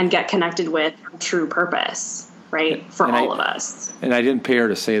and get connected with true purpose, right? For all of us. And I didn't pay her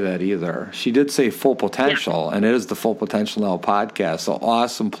to say that either. She did say full potential, and it is the Full Potential Now podcast. So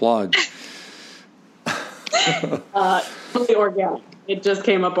awesome plug. Totally organic. It just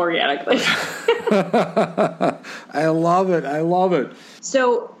came up organically. I love it.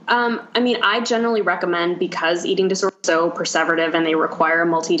 So, I generally recommend, because eating disorders are so perseverative and they require a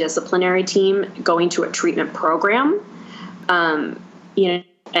multidisciplinary team, going to a treatment program, and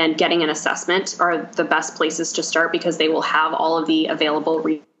getting an assessment are the best places to start, because they will have all of the available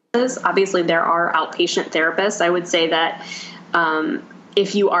resources. Obviously, there are outpatient therapists. I would say that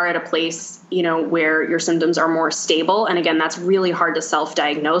if you are at a place, where your symptoms are more stable, and again, that's really hard to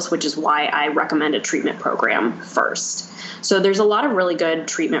self-diagnose, which is why I recommend a treatment program first. So there's a lot of really good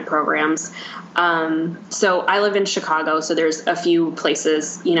treatment programs. So I live in Chicago, so there's a few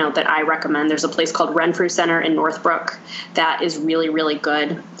places, that I recommend. There's a place called Renfrew Center in Northbrook that is really, really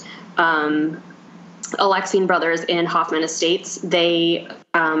good. Alexian Brothers in Hoffman Estates, they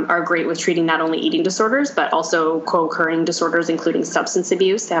are great with treating not only eating disorders, but also co-occurring disorders, including substance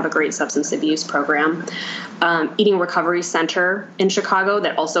abuse. They have a great substance abuse program. Eating Recovery Center in Chicago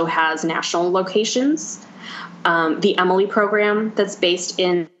that also has national locations. The Emily program that's based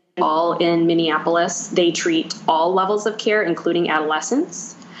in Minneapolis, they treat all levels of care, including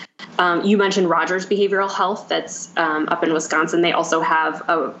adolescents. You mentioned Rogers Behavioral Health that's up in Wisconsin. They also have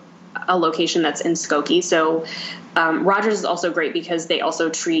a location that's in Skokie. So Rogers is also great because they also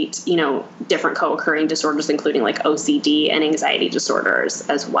treat, different co-occurring disorders, including like OCD and anxiety disorders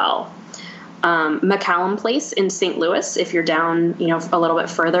as well. McCallum Place in St. Louis, if you're down, a little bit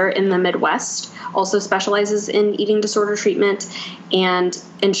further in the Midwest, also specializes in eating disorder treatment. And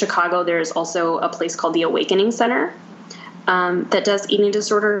in Chicago, there's also a place called the Awakening Center that does eating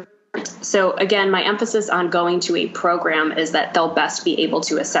disorder. So again, my emphasis on going to a program is that they'll best be able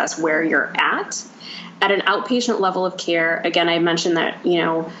to assess where you're at. At an outpatient level of care, again, I mentioned that,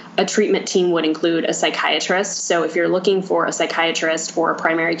 a treatment team would include a psychiatrist. So if you're looking for a psychiatrist or a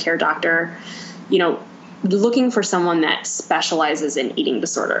primary care doctor, looking for someone that specializes in eating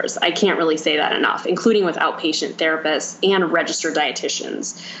disorders. I can't really say that enough, including with outpatient therapists and registered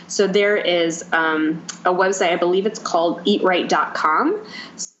dietitians. So there is a website, I believe it's called eatright.com.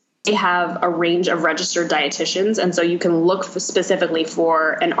 They have a range of registered dietitians, and so you can look specifically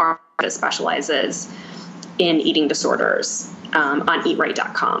for an arm that specializes in eating disorders on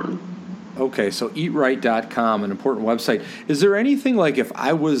eatright.com. Okay, so eatright.com, an important website. Is there anything like if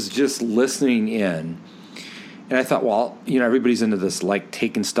I was just listening in and I thought, well, everybody's into this like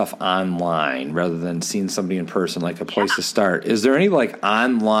taking stuff online rather than seeing somebody in person, like a place to start. Is there any like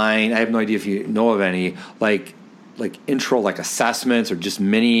online, I have no idea if you know of any, like like intro, like assessments or just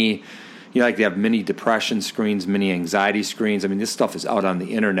mini, like they have mini depression screens, mini anxiety screens. I mean, this stuff is out on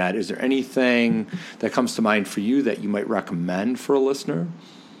the internet. Is there anything that comes to mind for you that you might recommend for a listener?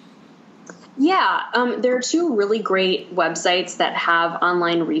 Yeah, there are two really great websites that have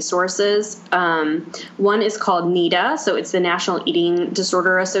online resources. One is called NEDA, so it's the National Eating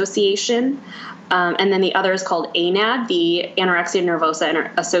Disorder Association. And then the other is called ANAD, the Anorexia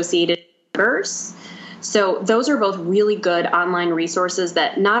Nervosa Associated Disorders. So those are both really good online resources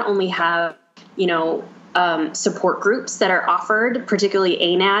that not only have, support groups that are offered, particularly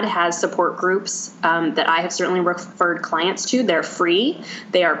ANAD has support groups that I have certainly referred clients to. They're free.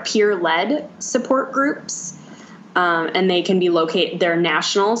 They are peer-led support groups, and they can be located. They're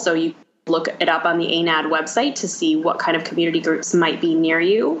national, so you look it up on the ANAD website to see what kind of community groups might be near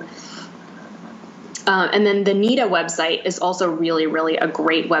you. And then the NEDA website is also really, really a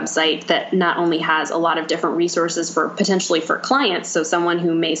great website that not only has a lot of different resources potentially for clients. So someone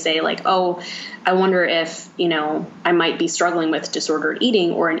who may say like, oh, I wonder if, I might be struggling with disordered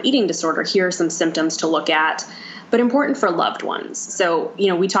eating or an eating disorder. Here are some symptoms to look at, but important for loved ones. So,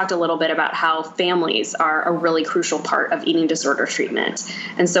 we talked a little bit about how families are a really crucial part of eating disorder treatment.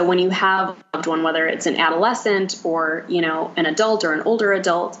 And so when you have a loved one, whether it's an adolescent or, an adult or an older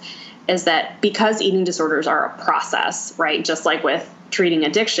adult, is that because eating disorders are a process, right? Just like with treating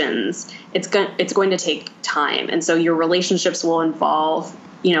addictions, it's going to take time. And so your relationships will evolve,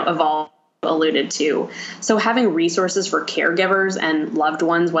 alluded to. So having resources for caregivers and loved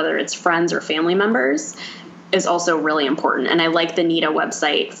ones, whether it's friends or family members, is also really important. And I like the NEDA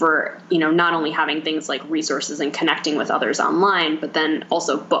website for, not only having things like resources and connecting with others online, but then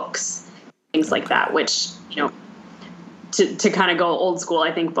also books, things like that, which, to kind of go old school,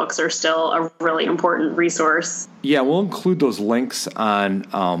 I think books are still a really important resource. Yeah, we'll include those links on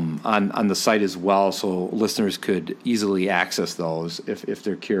the site as well, so listeners could easily access those if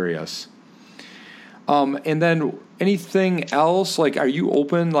they're curious. And then anything else? Like, are you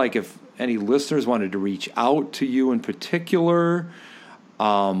open? Like, if any listeners wanted to reach out to you in particular,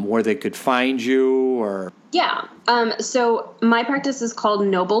 where they could find you, or yeah. So my practice is called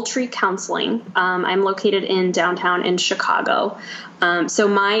Noble Tree Counseling. I'm located in downtown in Chicago. So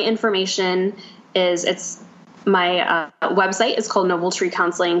my information is my website is called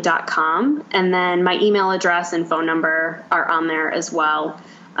nobletreecounseling.com. And then my email address and phone number are on there as well.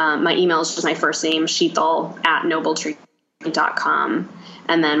 My email is just my first name, Sheetal, @nobletree.com.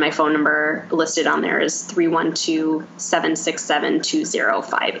 And then my phone number listed on there is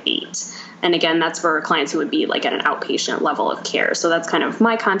 312-767-2058. And again, that's for clients who would be like at an outpatient level of care. So that's kind of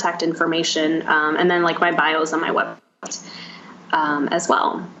my contact information. And then like my bios on my website as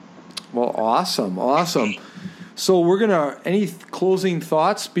well. Well, awesome. So any closing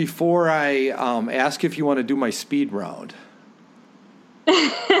thoughts before I ask if you want to do my speed round?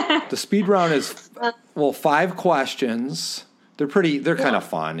 The speed round is, 5 questions. They're kind of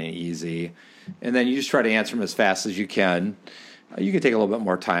fun and easy. And then you just try to answer them as fast as you can. You can take a little bit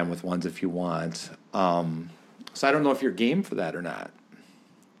more time with ones if you want. So I don't know if you're game for that or not.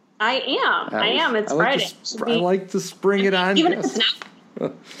 I am. It's Friday. I like to spring it on. Even if it's not,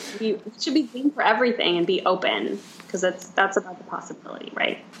 we should be game for everything and be open, because that's about the possibility,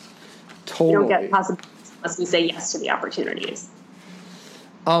 right? Totally. We don't get possibilities unless we say yes to the opportunities.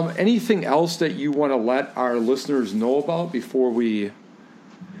 Anything else that you want to let our listeners know about before we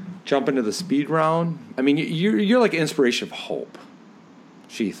jump into the speed round? I mean, you're like an inspiration of hope,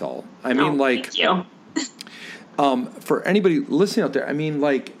 Sheetal. Thank you. For anybody listening out there, I mean,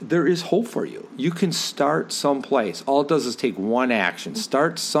 like, there is hope for you. You can start someplace. All it does is take one action.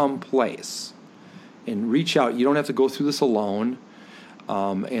 Start someplace and reach out. You don't have to go through this alone.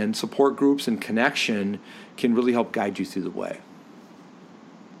 And support groups and connection can really help guide you through the way.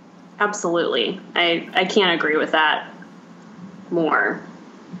 Absolutely. I can't agree with that more.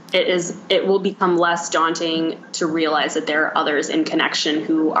 It will become less daunting to realize that there are others in connection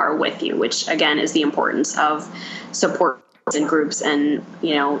who are with you, which again is the importance of support and groups, and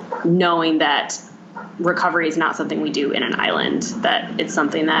knowing that recovery is not something we do in an island, that it's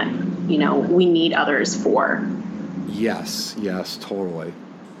something that we need others for. Yes, totally.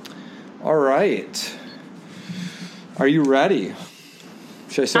 All right. Are you ready?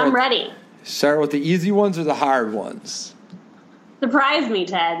 I'm ready. Start with the easy ones or the hard ones? Surprise me,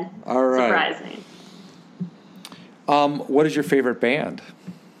 Ted. All right. Surprise me. What is your favorite band?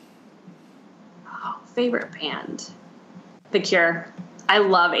 Oh, favorite band? The Cure. I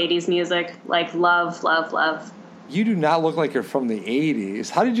love 80s music. Like, love. You do not look like you're from the 80s.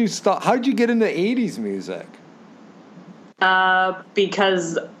 How did you get into 80s music?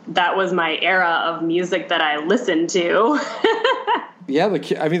 Because that was my era of music that I listened to. Yeah,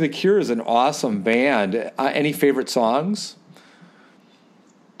 The Cure is an awesome band. Any favorite songs?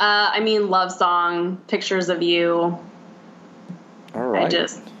 Love Song, Pictures of You. All right.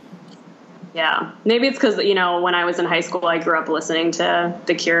 Maybe it's because, when I was in high school, I grew up listening to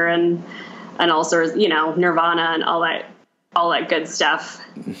The Cure and also, Nirvana and all that good stuff.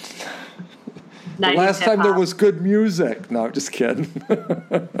 The last time there was good music. No, just kidding.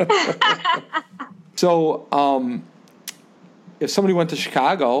 So, if somebody went to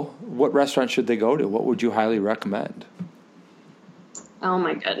Chicago, what restaurant should they go to? What would you highly recommend? Oh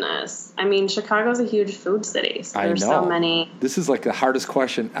my goodness. Chicago's a huge food city. So there's so many. This is like the hardest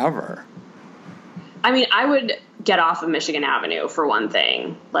question ever. I would get off of Michigan Avenue for one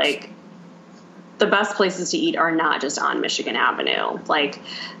thing. Like, the best places to eat are not just on Michigan Avenue. Like,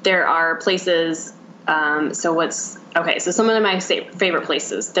 there are places. So some of my favorite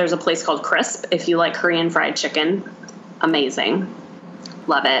places. There's a place called Crisp. If you like Korean fried chicken, amazing,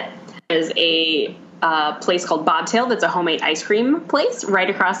 love it. There's a place called Bobtail that's a homemade ice cream place right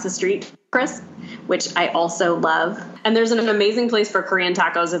across the street, Crisp, which I also love. And there's an amazing place for Korean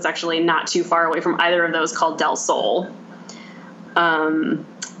tacos that's actually not too far away from either of those called Del Sol.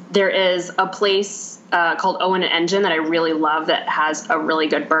 There is a place called Owen and Engine that I really love that has a really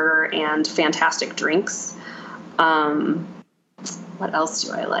good burger and fantastic drinks. What else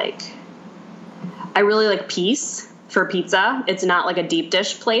do I like? I really like Peace for pizza. It's not like a deep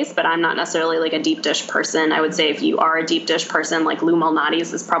dish place, but I'm not necessarily like a deep dish person. I would say if you are a deep dish person, like Lou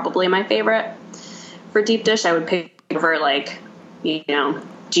Malnati's is probably my favorite for deep dish. I would pick over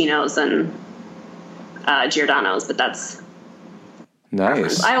Gino's and Giordano's, but that's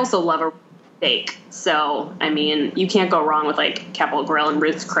nice. I also love a steak. So, you can't go wrong with like Capital Grill and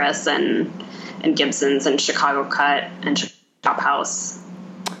Ruth's Chris and Gibson's and Chicago Cut and Chop House.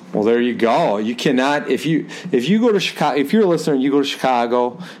 Well, there you go. You cannot, if you go to Chicago, if you're a listener and you go to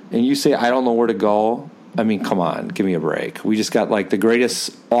Chicago and you say, I don't know where to go, come on, give me a break. We just got like the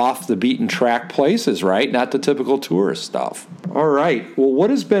greatest off the beaten track places, right? Not the typical tourist stuff. All right. Well, what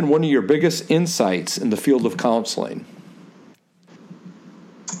has been one of your biggest insights in the field of counseling?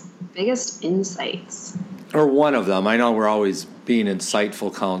 Biggest insights? Or one of them. I know we're always being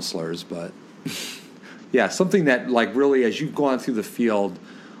insightful counselors, but yeah, something that like really, as you've gone through the field,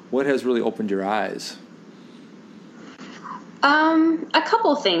 what has really opened your eyes? A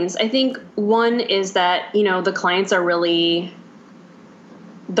couple things. I think one is that, the clients are really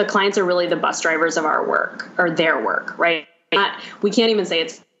the bus drivers of our work or their work, right? We can't even say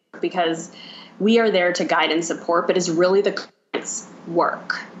it's because we are there to guide and support, but it's really the client's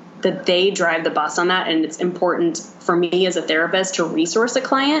work that they drive the bus on that. And it's important for me as a therapist to resource a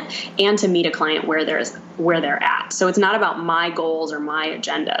client and to meet a client where they're at. So it's not about my goals or my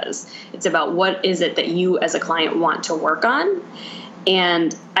agendas. It's about what is it that you as a client want to work on.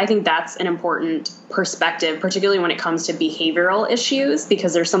 And I think that's an important perspective, particularly when it comes to behavioral issues,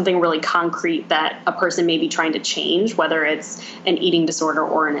 because there's something really concrete that a person may be trying to change, whether it's an eating disorder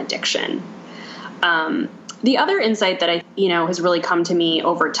or an addiction. The other insight that has really come to me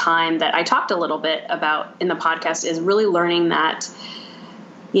over time that I talked a little bit about in the podcast is really learning that,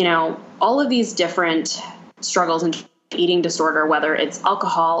 all of these different struggles and eating disorder, whether it's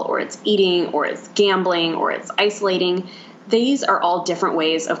alcohol or it's eating or it's gambling or it's isolating, these are all different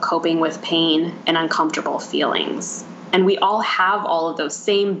ways of coping with pain and uncomfortable feelings. And we all have all of those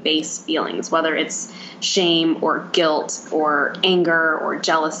same base feelings, whether it's shame or guilt or anger or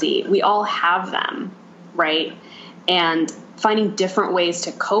jealousy. We all have them. Right? And finding different ways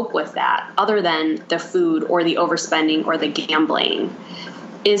to cope with that other than the food or the overspending or the gambling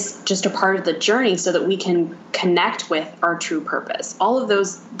is just a part of the journey so that we can connect with our true purpose. All of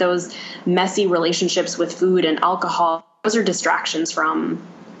those messy relationships with food and alcohol, those are distractions from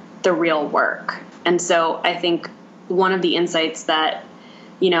the real work. And so I think one of the insights that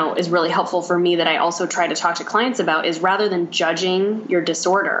is really helpful for me that I also try to talk to clients about is rather than judging your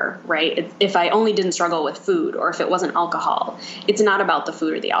disorder, right? If I only didn't struggle with food or if it wasn't alcohol, it's not about the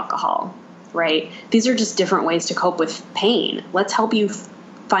food or the alcohol, right? These are just different ways to cope with pain. Let's help you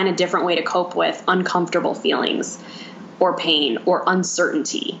find a different way to cope with uncomfortable feelings or pain or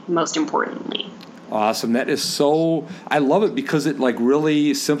uncertainty, most importantly. Awesome. That is so, I love it because it like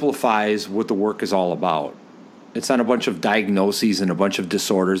really simplifies what the work is all about. It's not a bunch of diagnoses and a bunch of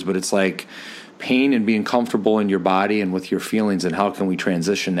disorders, but it's like pain and being comfortable in your body and with your feelings, and how can we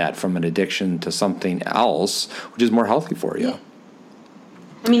transition that from an addiction to something else, which is more healthy for you.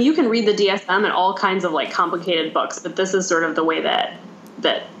 Yeah. You can read the DSM and all kinds of like complicated books, but this is sort of the way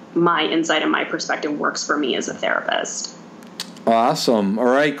that my insight and my perspective works for me as a therapist. Awesome. All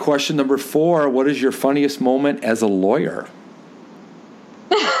right, question number 4. What is your funniest moment as a lawyer?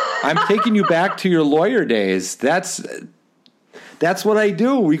 I'm taking you back to your lawyer days. That's what I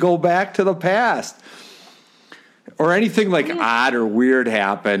do. We go back to the past. Or anything like odd or weird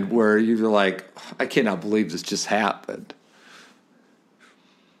happened where you're like, I cannot believe this just happened.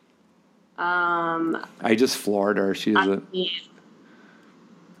 I just floored her. She doesn't.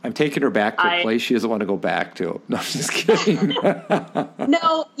 I'm taking her back to a place she doesn't want to go back to. No, I'm just kidding.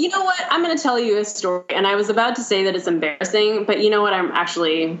 No, you know what? I'm going to tell you a story, and I was about to say that it's embarrassing, but you know what?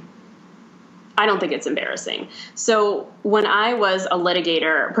 I don't think it's embarrassing. So when I was a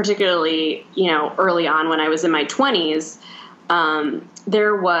litigator, particularly, early on when I was in my 20s,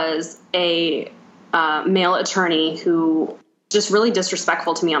 there was a male attorney who just really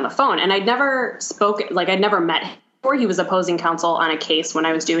disrespectful to me on the phone. And I'd never met him before. He was opposing counsel on a case when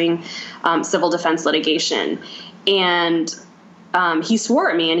I was doing civil defense litigation. And he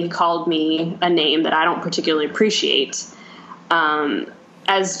swore at me and he called me a name that I don't particularly appreciate.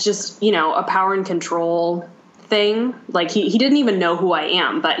 As just, a power and control thing. Like he didn't even know who I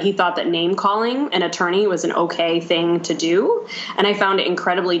am, but he thought that name calling an attorney was an okay thing to do. And I found it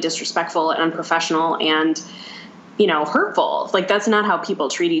incredibly disrespectful and unprofessional and, hurtful. Like that's not how people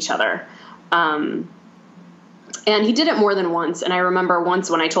treat each other. And he did it more than once. And I remember once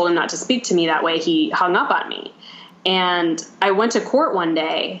when I told him not to speak to me that way, he hung up on me. And I went to court one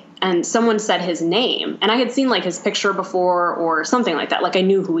day and someone said his name and I had seen like his picture before or something like that. Like I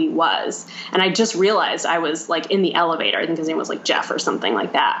knew who he was. And I just realized I was like in the elevator. I think his name was like Jeff or something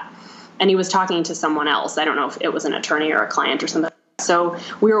like that. And he was talking to someone else. I don't know if it was an attorney or a client or something. So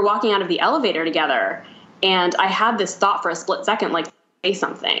we were walking out of the elevator together and I had this thought for a split second, like say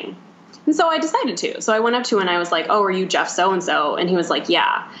something. And so I decided to. So I went up to him and I was like, "Oh, are you Jeff so-and-so?" And he was like,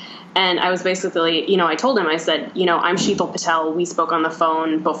 "Yeah." And I was basically, I told him, I said, I'm Sheetal Patel. We spoke on the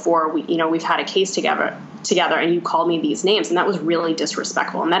phone before we've had a case together, and you called me these names. And that was really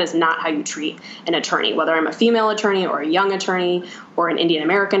disrespectful. And that is not how you treat an attorney, whether I'm a female attorney or a young attorney or an Indian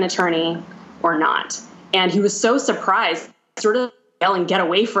American attorney or not. And he was so surprised, sort of yelling, "Get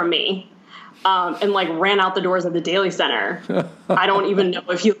away from me." And like ran out the doors of the Daly Center. I don't even know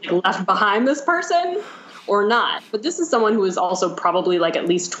if he left behind this person or not. But this is someone who is also probably like at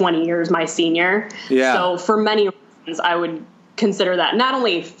least 20 years my senior. Yeah. So for many reasons, I would consider that not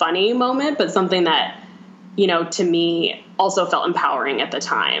only a funny moment, but something that, to me also felt empowering at the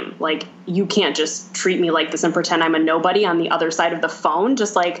time. Like you can't just treat me like this and pretend I'm a nobody on the other side of the phone,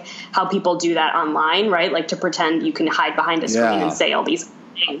 just like how people do that online, right? Like to pretend you can hide behind a screen and say all these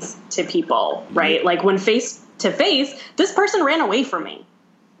things to people, right? Like when face to face, this person ran away from me.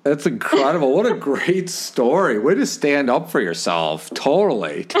 That's incredible. What a great story. Way to stand up for yourself.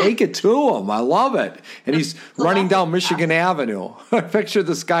 Totally. Take it to him. I love it. And he's running down Michigan Avenue. I picture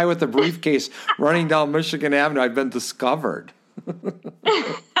this guy with a briefcase running down Michigan Avenue. I've been discovered.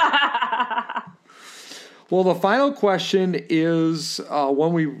 Well, the final question is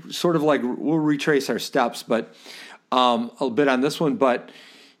when we sort of we'll retrace our steps, but a bit on this one, but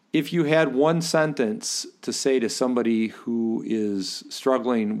if you had one sentence to say to somebody who is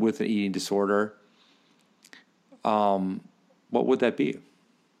struggling with an eating disorder, what would that be?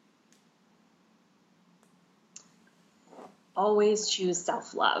 Always choose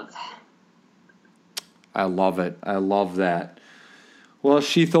self-love. I love it. I love that. Well,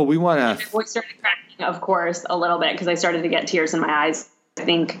 Sheetal, we want to... My voice started cracking, of course, a little bit because I started to get tears in my eyes.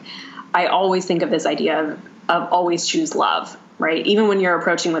 I always think of this idea of always choose love. Right? Even when you're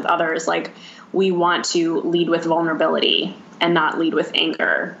approaching with others, like we want to lead with vulnerability and not lead with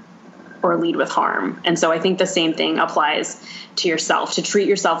anger or lead with harm. And so I think the same thing applies to yourself, to treat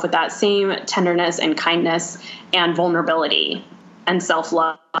yourself with that same tenderness and kindness and vulnerability and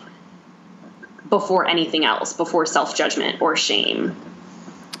self-love before anything else, before self-judgment or shame.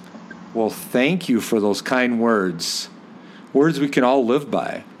 Well, thank you for those kind words. Words we can all live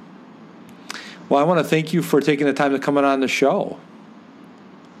by. Well, I want to thank you for taking the time to come on the show.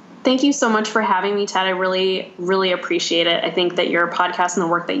 Thank you so much for having me, Ted. I really, really appreciate it. I think that your podcast and the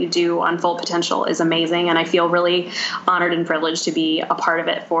work that you do on Full Potential is amazing, and I feel really honored and privileged to be a part of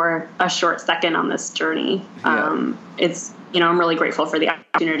it for a short second on this journey. Yeah. I'm really grateful for the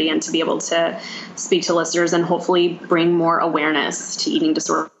opportunity and to be able to speak to listeners and hopefully bring more awareness to eating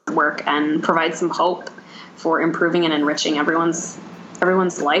disorder work and provide some hope for improving and enriching everyone's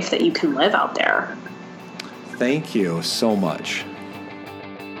life that you can live out there. Thank you so much.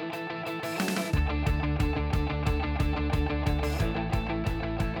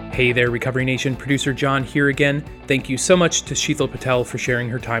 Hey there, Recovery Nation. Producer John here again. Thank you so much to Sheetal Patel for sharing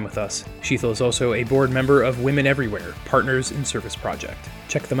her time with us. Sheetal is also a board member of Women Everywhere, Partners in Service Project.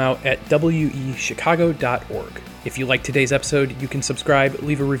 Check them out at wechicago.org. If you like today's episode, you can subscribe,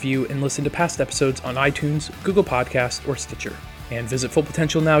 leave a review, and listen to past episodes on iTunes, Google Podcasts, or Stitcher. And visit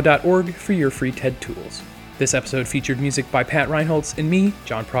fullpotentialnow.org for your free TED tools. This episode featured music by Pat Reinholtz and me,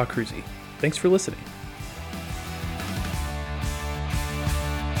 John Procruzzi. Thanks for listening.